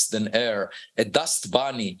less dense than air, a dust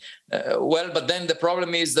bunny. But then the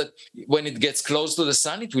problem is that when it gets close to the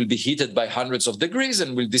sun, it will be heated by hundreds of degrees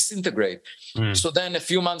and will disintegrate. So then a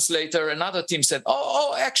few months later, another team said,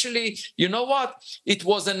 actually, you know what? It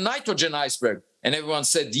was a nitrogen iceberg. And everyone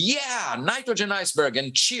said, yeah, nitrogen iceberg,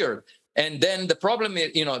 and cheered. And then the problem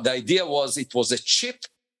is, the idea was it was a chip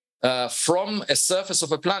from a surface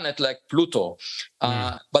of a planet like Pluto.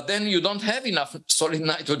 But then you don't have enough solid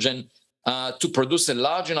nitrogen to produce a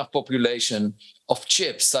large enough population of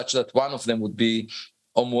chips such that one of them would be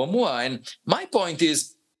Oumuamua. And my point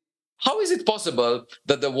is, how is it possible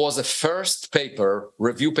that there was a first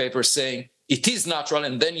review paper saying it is natural,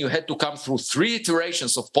 and then you had to come through 3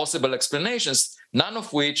 iterations of possible explanations, none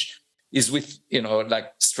of which is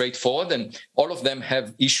straightforward, and all of them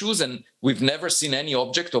have issues, and we've never seen any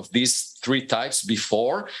object of these 3 types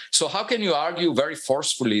before. So how can you argue very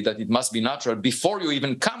forcefully that it must be natural before you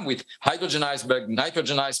even come with hydrogen iceberg,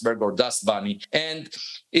 nitrogen iceberg, or dust bunny? And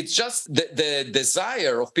it's just the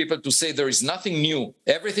desire of people to say there is nothing new.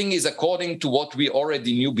 Everything is according to what we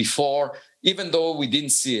already knew before, even though we didn't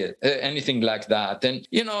see it, anything like that. And,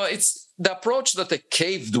 it's the approach that a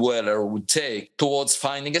cave dweller would take towards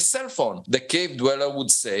finding a cell phone. The cave dweller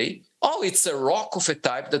would say, it's a rock of a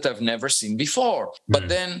type that I've never seen before. But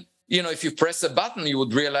then, if you press a button, you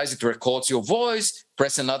would realize it records your voice.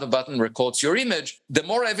 Press another button, records your image. The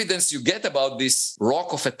more evidence you get about this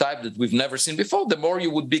rock of a type that we've never seen before, the more you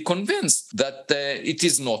would be convinced that it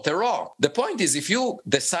is not a rock. The point is, if you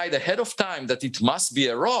decide ahead of time that it must be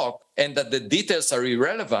a rock and that the details are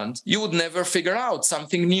irrelevant, you would never figure out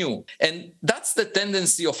something new. And that's the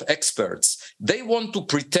tendency of experts. They want to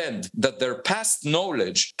pretend that their past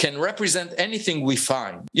knowledge can represent anything we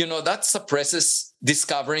find. That suppresses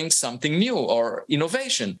discovering something new or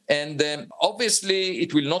innovation. And obviously,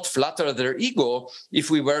 it will not flatter their ego if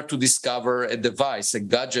we were to discover a device, a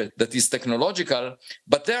gadget that is technological,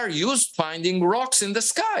 but they are used finding rocks in the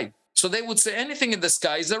sky. So they would say anything in the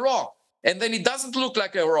sky is a rock. and then it doesn't look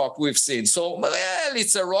like a rock we've seen. So, well,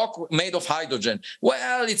 it's a rock made of hydrogen.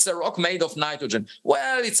 Well, it's a rock made of nitrogen.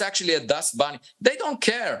 Well, it's actually a dust bunny. They don't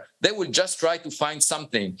care. They will just try to find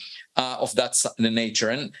something of that nature.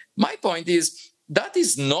 And my point is that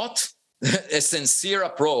is not a sincere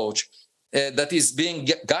approach that is being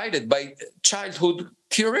guided by childhood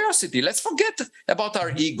curiosity. Let's forget about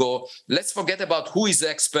our ego. Let's forget about who is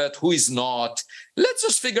expert, who is not. Let's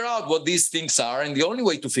just figure out what these things are. And the only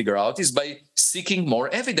way to figure out is by seeking more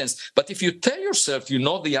evidence. But if you tell yourself you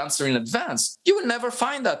know the answer in advance, you will never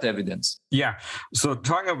find that evidence. Yeah. So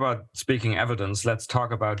talking about speaking evidence, let's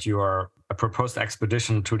talk about your proposed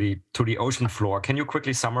expedition to the ocean floor. Can you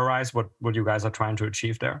quickly summarize what you guys are trying to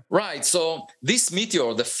achieve there? Right. So this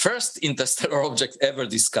meteor, the first interstellar object ever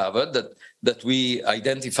discovered that we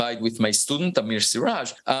identified with my student, Amir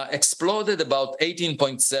Siraj, exploded about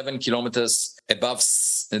 18.7 kilometers above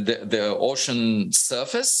the ocean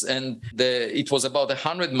surface. And it was about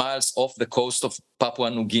 100 miles off the coast of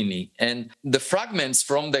Papua New Guinea. And the fragments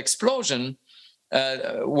from the explosion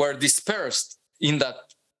were dispersed in that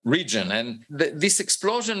region. And this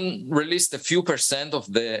explosion released a few percent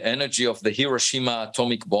of the energy of the Hiroshima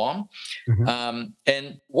atomic bomb. Mm-hmm.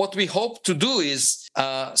 And what we hope to do is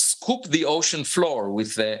scoop the ocean floor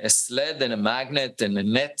with a sled and a magnet and a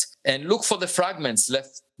net and look for the fragments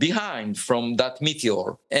left behind from that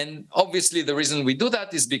meteor. And obviously the reason we do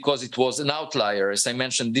that is because it was an outlier. As I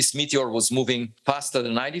mentioned, this meteor was moving faster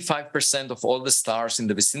than 95% of all the stars in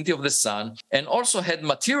the vicinity of the sun, and also had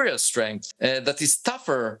material strength that is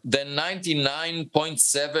tougher than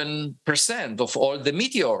 99.7% of all the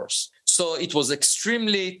meteors. So it was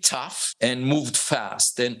extremely tough and moved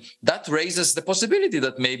fast. And that raises the possibility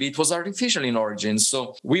that maybe it was artificial in origin.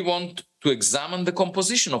 So we want to examine the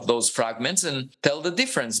composition of those fragments and tell the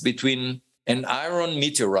difference between an iron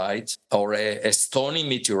meteorite or a stony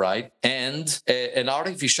meteorite and an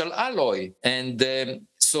artificial alloy. And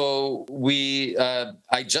so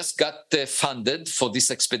I just got funded for this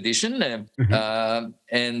expedition. Again,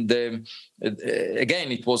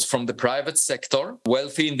 it was from the private sector.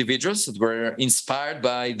 Wealthy individuals that were inspired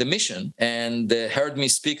by the mission and heard me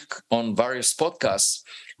speak on various podcasts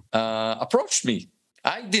approached me.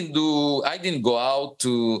 I didn't go out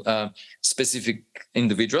to specific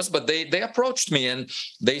individuals, but they approached me and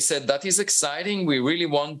they said, that is exciting. We really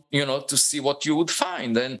want, to see what you would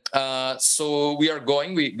find. And so we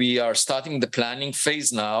are starting the planning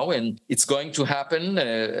phase now, and it's going to happen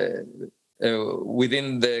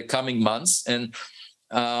within the coming months. And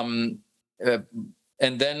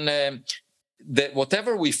then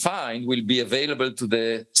whatever we find will be available to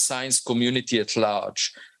the science community at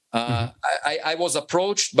large. I was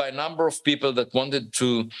approached by a number of people that wanted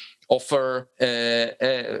to offer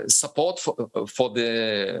support for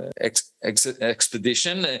the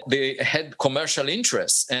expedition. They had commercial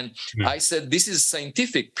interests. And I said, this is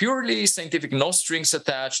scientific, purely scientific, no strings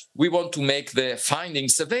attached. We want to make the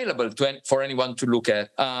findings available for anyone to look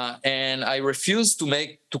at. And I refuse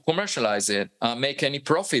to commercialize it, make any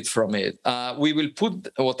profit from it. We will put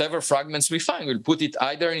whatever fragments we find, we'll put it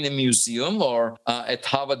either in a museum or at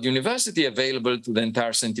Harvard University, available to the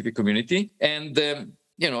entire scientific community. And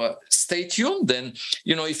stay tuned. Then,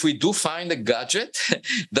 if we do find a gadget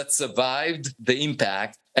that survived the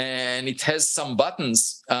impact and it has some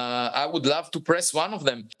buttons, I would love to press one of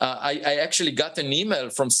them. I actually got an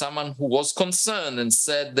email from someone who was concerned and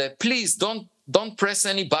said, please don't press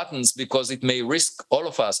any buttons because it may risk all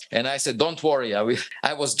of us. And I said, don't worry.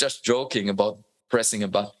 I was just joking about pressing a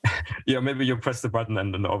button. Yeah, maybe you press the button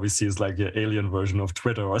and then obviously it's like an alien version of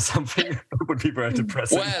Twitter or something. It would be very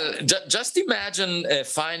depressing. Well, just imagine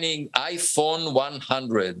finding iPhone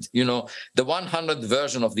 100, the 100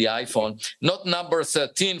 version of the iPhone, not number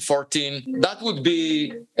 13, 14. That would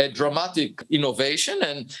be a dramatic innovation.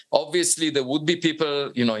 And obviously there would be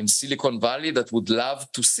people, in Silicon Valley that would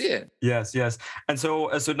love to see it. Yes. And so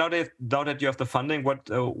now that you have the funding,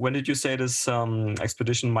 when did you say this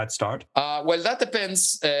expedition might start? Well, that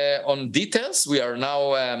depends on details. We are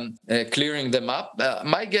now clearing them up.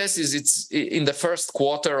 My guess is it's in the first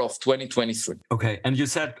quarter of 2023. Okay. And you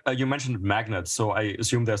said, you mentioned magnets. So I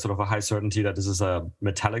assume there's sort of a high certainty that this is a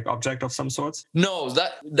metallic object of some sorts? No,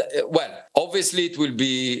 well, obviously it will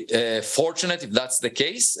be fortunate if that's the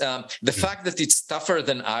case. The fact that it's tougher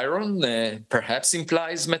than iron perhaps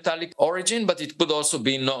implies metallic origin, but it could also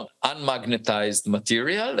be unmagnetized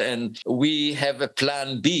material. And we have a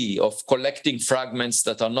plan B of collecting fragments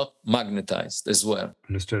that are not magnetized as well.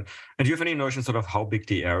 Understood. And do you have any notion sort of how big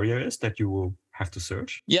the area is that you will have to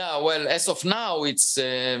search? Yeah, well, as of now, it's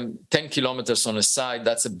 10 kilometers on a side.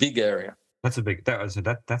 That's a big area. That's a big.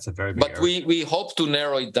 That's a very big. But we hope to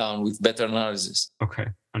narrow it down with better analysis. Okay,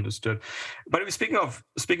 understood. But speaking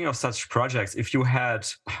of such projects, if you had,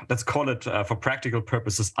 let's call it for practical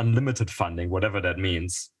purposes, unlimited funding, whatever that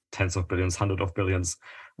means, tens of billions, hundreds of billions,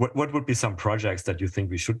 what would be some projects that you think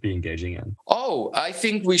we should be engaging in? Oh, I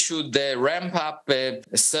think we should ramp up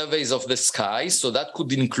surveys of the sky. So that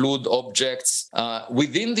could include objects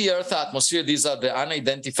within the Earth atmosphere. These are the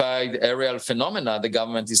unidentified aerial phenomena the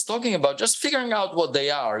government is talking about, just figuring out what they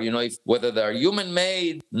are, whether they're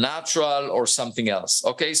human-made, natural, or something else.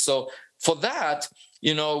 Okay, so for that,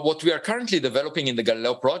 what we are currently developing in the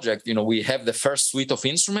Galileo project, we have the first suite of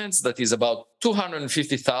instruments that is about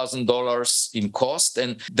 $250,000 in cost.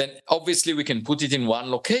 And then obviously we can put it in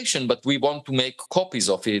one location, but we want to make copies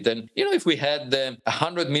of it. And, if we had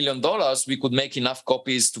 $100 million, we could make enough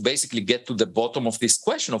copies to basically get to the bottom of this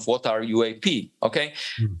question of what are UAP, okay?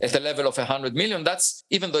 At a level of 100 million, that's,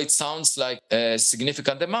 even though it sounds like a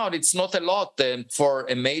significant amount, it's not a lot for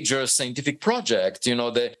a major scientific project.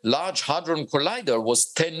 The Large Hadron Collider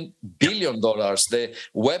was $10 billion. The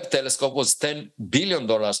Webb telescope was $10 billion.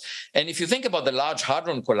 And if you think about the Large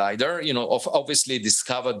Hadron Collider, obviously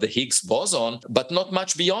discovered the Higgs boson, but not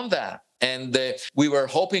much beyond that. And we were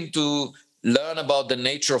hoping to learn about the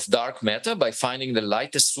nature of dark matter by finding the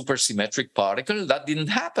lightest supersymmetric particle. That didn't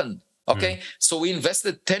happen. Okay, so we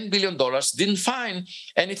invested $10 billion, didn't find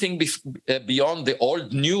anything beyond the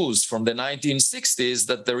old news from the 1960s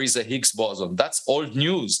that there is a Higgs boson. That's old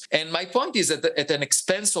news. And my point is that at an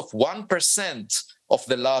expense of 1% of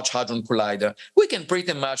the Large Hadron Collider, we can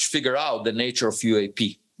pretty much figure out the nature of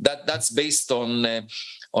UAP. That's based on a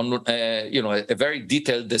very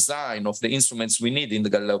detailed design of the instruments we need in the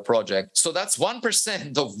Galileo project. So that's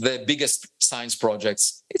 1% of the biggest science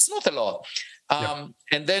projects. It's not a lot.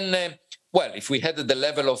 And then, if we had at the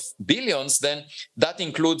level of billions, then that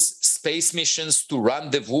includes space missions to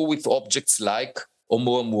rendezvous with objects like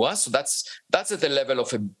Oumuamua. So that's at the level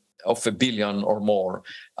of a billion or more.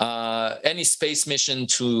 Any space mission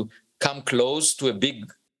to come close to a big,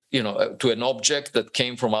 to an object that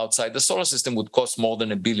came from outside the solar system would cost more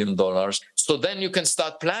than $1 billion. So then you can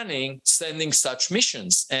start planning sending such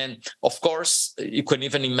missions. And of course, you can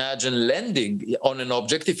even imagine landing on an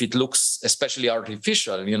object if it looks especially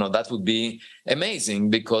artificial. That would be amazing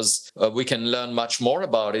because we can learn much more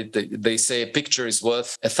about it. They say a picture is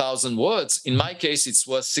worth 1,000 words. In my case, it's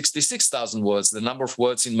worth 66,000 words, the number of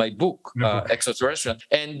words in my book, Extraterrestrial.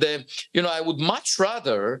 And, I would much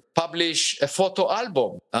rather publish a photo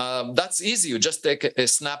album. That's easy. You just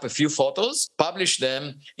snap a few photos, publish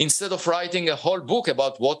them, instead of writing a whole book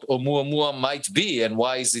about what Oumuamua might be and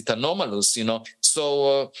why is it anomalous,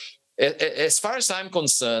 So as far as I'm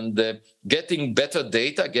concerned, getting better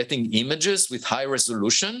data, getting images with high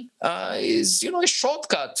resolution is, a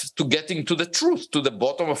shortcut to getting to the truth, to the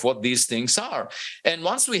bottom of what these things are. And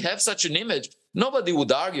once we have such an image, nobody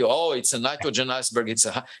would argue, it's a nitrogen iceberg.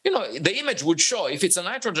 The image would show. If it's a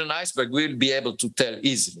nitrogen iceberg, we'll be able to tell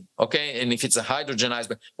easily, okay? And if it's a hydrogen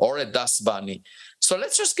iceberg or a dust bunny. So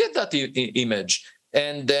let's just get that image.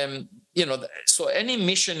 And, so any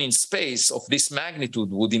mission in space of this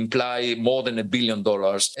magnitude would imply more than $1 billion.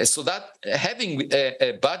 So that having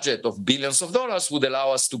a budget of billions of dollars would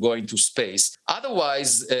allow us to go into space.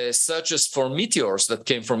 Otherwise, searches for meteors that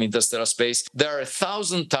came from interstellar space, they're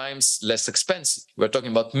 1,000 times less expensive. We're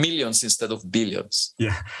talking about millions instead of billions.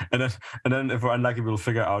 Yeah, and then if we're unlucky, we'll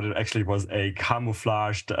figure out it actually was a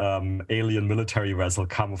camouflaged alien military vessel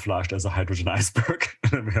camouflaged as a hydrogen iceberg.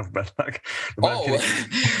 And then we have bad luck.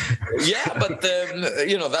 Yeah, but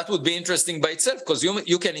that would be interesting by itself because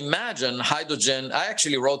you can imagine hydrogen. I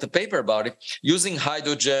actually wrote a paper about it, using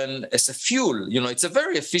hydrogen as a fuel. It's a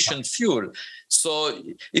very efficient fuel. So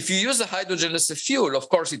if you use the hydrogen as a fuel, of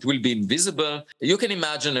course, it will be invisible. You can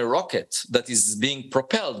imagine a rocket that is being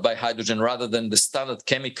propelled by hydrogen rather than the standard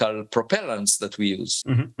chemical propellants that we use.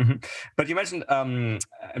 But you mentioned, and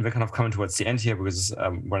we're kind of coming towards the end here because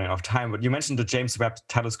running out of time, but you mentioned the James Webb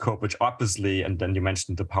Telescope, which obviously, and then you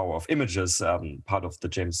mentioned the power of images, part of the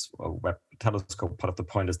James Webb Telescope. Part of the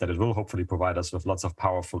point is that it will hopefully provide us with lots of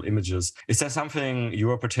powerful images. Is there something you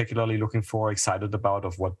are particularly looking for, excited about,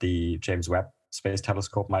 of what the James Webb Space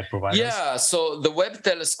Telescope might provide us? Yeah, so the Webb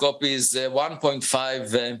Telescope is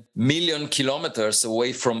 1.5 million kilometers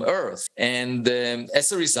away from Earth. And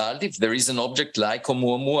as a result, if there is an object like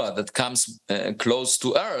Oumuamua that comes close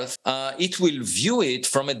to Earth, it will view it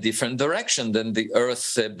from a different direction than the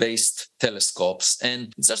Earth-based telescopes.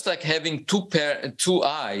 And it's just like having two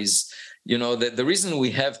eyes. The reason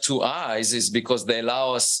we have two eyes is because they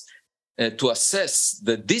allow us to assess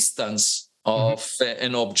the distance of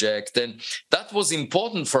an object. And that was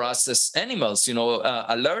important for us as animals,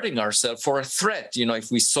 alerting ourselves for a threat.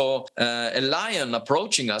 If we saw a lion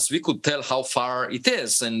approaching us, we could tell how far it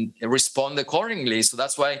is and respond accordingly. So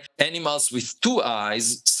that's why animals with two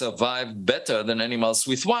eyes survive better than animals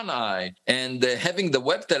with one eye. And having the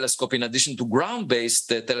Webb telescope, in addition to ground-based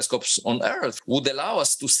telescopes on Earth, would allow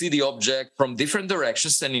us to see the object from different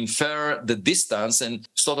directions and infer the distance and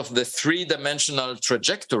sort of the three-dimensional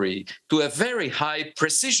trajectory to a very high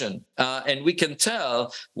precision. And we can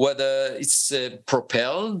tell whether it's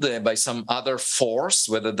propelled by some other force,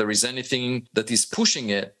 whether there is anything that is pushing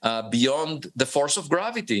it beyond the force of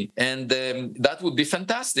gravity. And that would be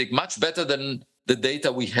fantastic, much better than the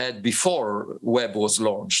data we had before Webb was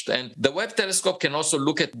launched. And the Webb telescope can also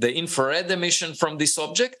look at the infrared emission from this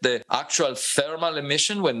object, the actual thermal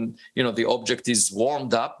emission when the object is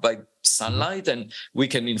warmed up by sunlight, and we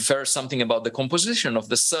can infer something about the composition of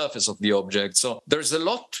the surface of the object. So there's a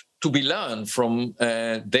lot to be learned from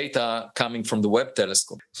data coming from the Webb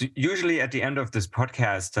telescope. So usually at the end of this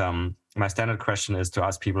podcast, my standard question is to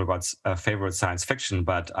ask people about favorite science fiction,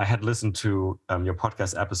 but I had listened to your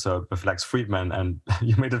podcast episode with Lex Friedman, and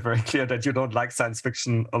you made it very clear that you don't like science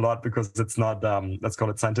fiction a lot because it's not, let's call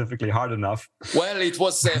it, scientifically hard enough. Well, it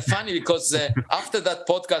was funny because after that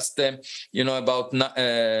podcast, about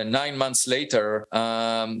 9 months later,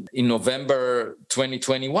 in November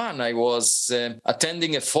 2021, I was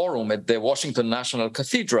attending a forum at the Washington National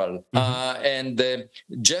Cathedral, and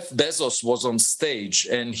Jeff Bezos was on stage,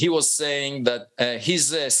 and he was saying that his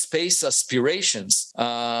space aspirations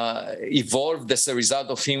evolved as a result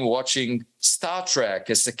of him watching Star Trek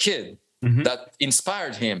as a kid. That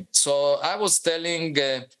inspired him. So I was telling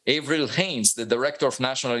Avril Haines, the director of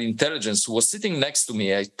national intelligence, who was sitting next to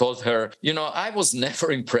me, I told her, I was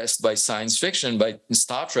never impressed by science fiction, by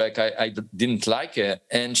Star Trek. I didn't like it.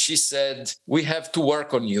 And she said, we have to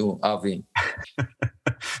work on you, Avi.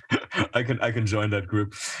 I can join that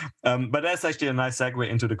group. But that's actually a nice segue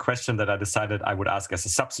into the question that I decided I would ask as a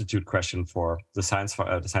substitute question for the science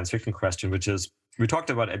fiction question, which is, we talked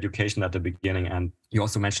about education at the beginning, and you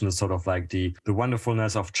also mentioned sort of like the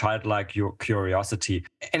wonderfulness of childlike curiosity.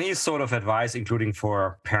 Any sort of advice, including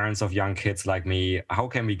for parents of young kids like me, how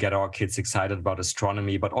can we get our kids excited about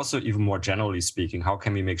astronomy, but also even more generally speaking, how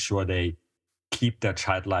can we make sure they keep their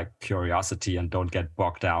childlike curiosity and don't get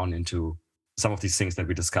bogged down into some of these things that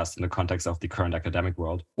we discussed in the context of the current academic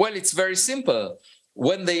world? Well, it's very simple.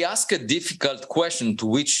 When they ask a difficult question to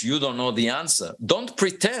which you don't know the answer, don't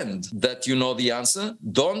pretend that you know the answer.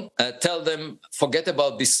 Don't tell them, forget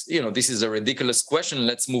about this, this is a ridiculous question,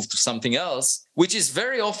 let's move to something else, which is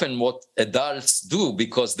very often what adults do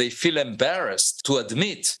because they feel embarrassed to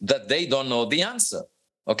admit that they don't know the answer.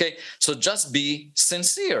 Okay, so just be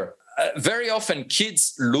sincere. Very often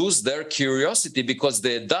kids lose their curiosity because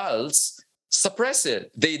the adults suppress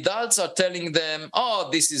it. The adults are telling them, oh,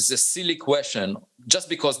 this is a silly question, just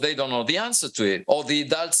because they don't know the answer to it. Or the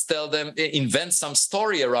adults tell them, invent some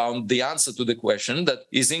story around the answer to the question that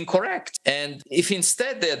is incorrect. And if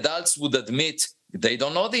instead the adults would admit they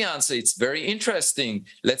don't know the answer, it's very interesting,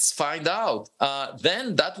 let's find out,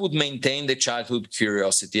 then that would maintain the childhood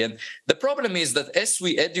curiosity. And the problem is that as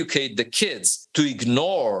we educate the kids to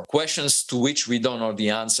ignore questions to which we don't know the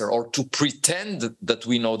answer or to pretend that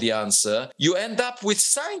we know the answer, you end up with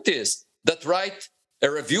scientists that write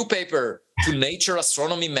a review paper to Nature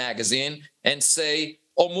Astronomy magazine and say,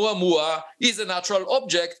 Oumuamua is a natural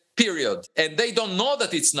object, period. And they don't know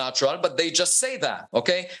that it's natural, but they just say that,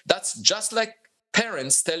 okay? That's just like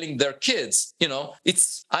parents telling their kids,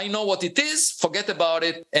 I know what it is, forget about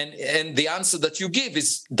it, and the answer that you give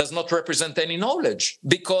does not represent any knowledge.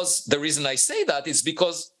 Because the reason I say that is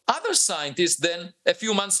because other scientists then a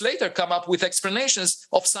few months later come up with explanations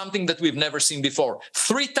of something that we've never seen before.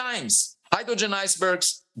 3 times: hydrogen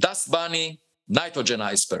icebergs, dust bunny, nitrogen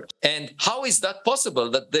iceberg. And how is that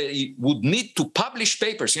possible that they would need to publish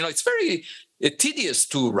papers? It's very tedious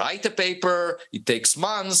to write a paper. It takes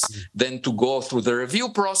months, then to go through the review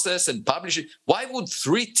process and publish it. Why would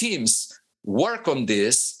 3 teams work on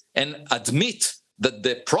this and admit that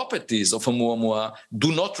the properties of Oumuamua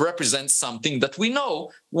do not represent something that we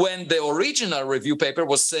know when the original review paper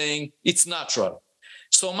was saying it's natural?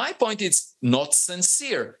 So my point is not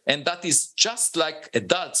sincere. And that is just like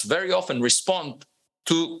adults very often respond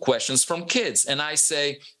to questions from kids. And I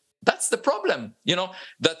say, that's the problem,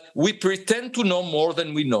 that we pretend to know more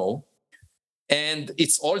than we know. And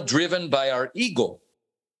it's all driven by our ego,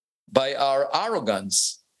 by our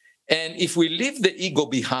arrogance. And if we leave the ego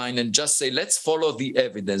behind and just say, let's follow the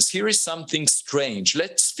evidence, here is something strange,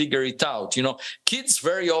 let's figure it out. Kids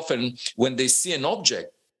very often, when they see an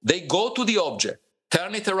object, They go to the object,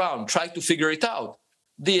 turn it around, try to figure it out.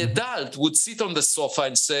 The adult would sit on the sofa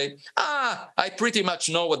and say, I pretty much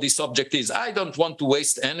know what this object is. I don't want to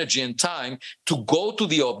waste energy and time to go to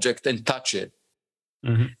the object and touch it.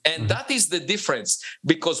 And that is the difference,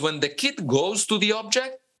 because when the kid goes to the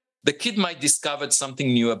object, the kid might discover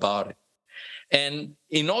something new about it. And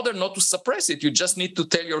in order not to suppress it, you just need to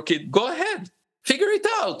tell your kid, go ahead, figure it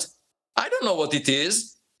out. I don't know what it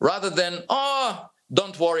is, rather than,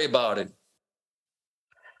 don't worry about it.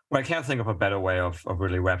 Well, I can't think of a better way of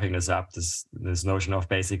really wrapping this up, this notion of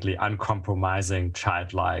basically uncompromising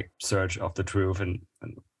childlike search of the truth. And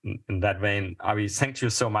in that vein, Avi, thank you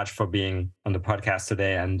so much for being on the podcast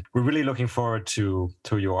today. And we're really looking forward to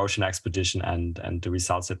your ocean expedition and the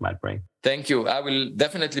results it might bring. Thank you. I will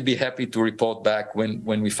definitely be happy to report back when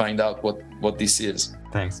we find out what this is.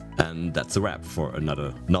 Thanks. And that's a wrap for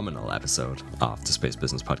another nominal episode of the Space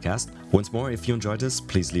Business Podcast. Once more, if you enjoyed this,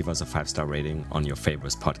 please leave us a 5-star rating on your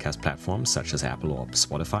favorite podcast platforms such as Apple or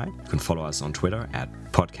Spotify. You can follow us on Twitter at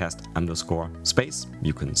podcast_space.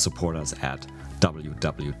 You can support us at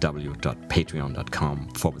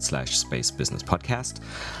www.patreon.com/Space Business Podcast.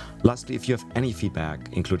 Lastly, if you have any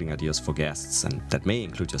feedback, including ideas for guests, and that may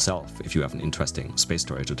include yourself if you have an interesting space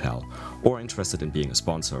story to tell, or interested in being a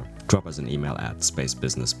sponsor, drop us an email at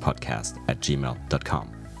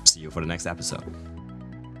spacebusinesspodcast@gmail.com. See you for the next episode.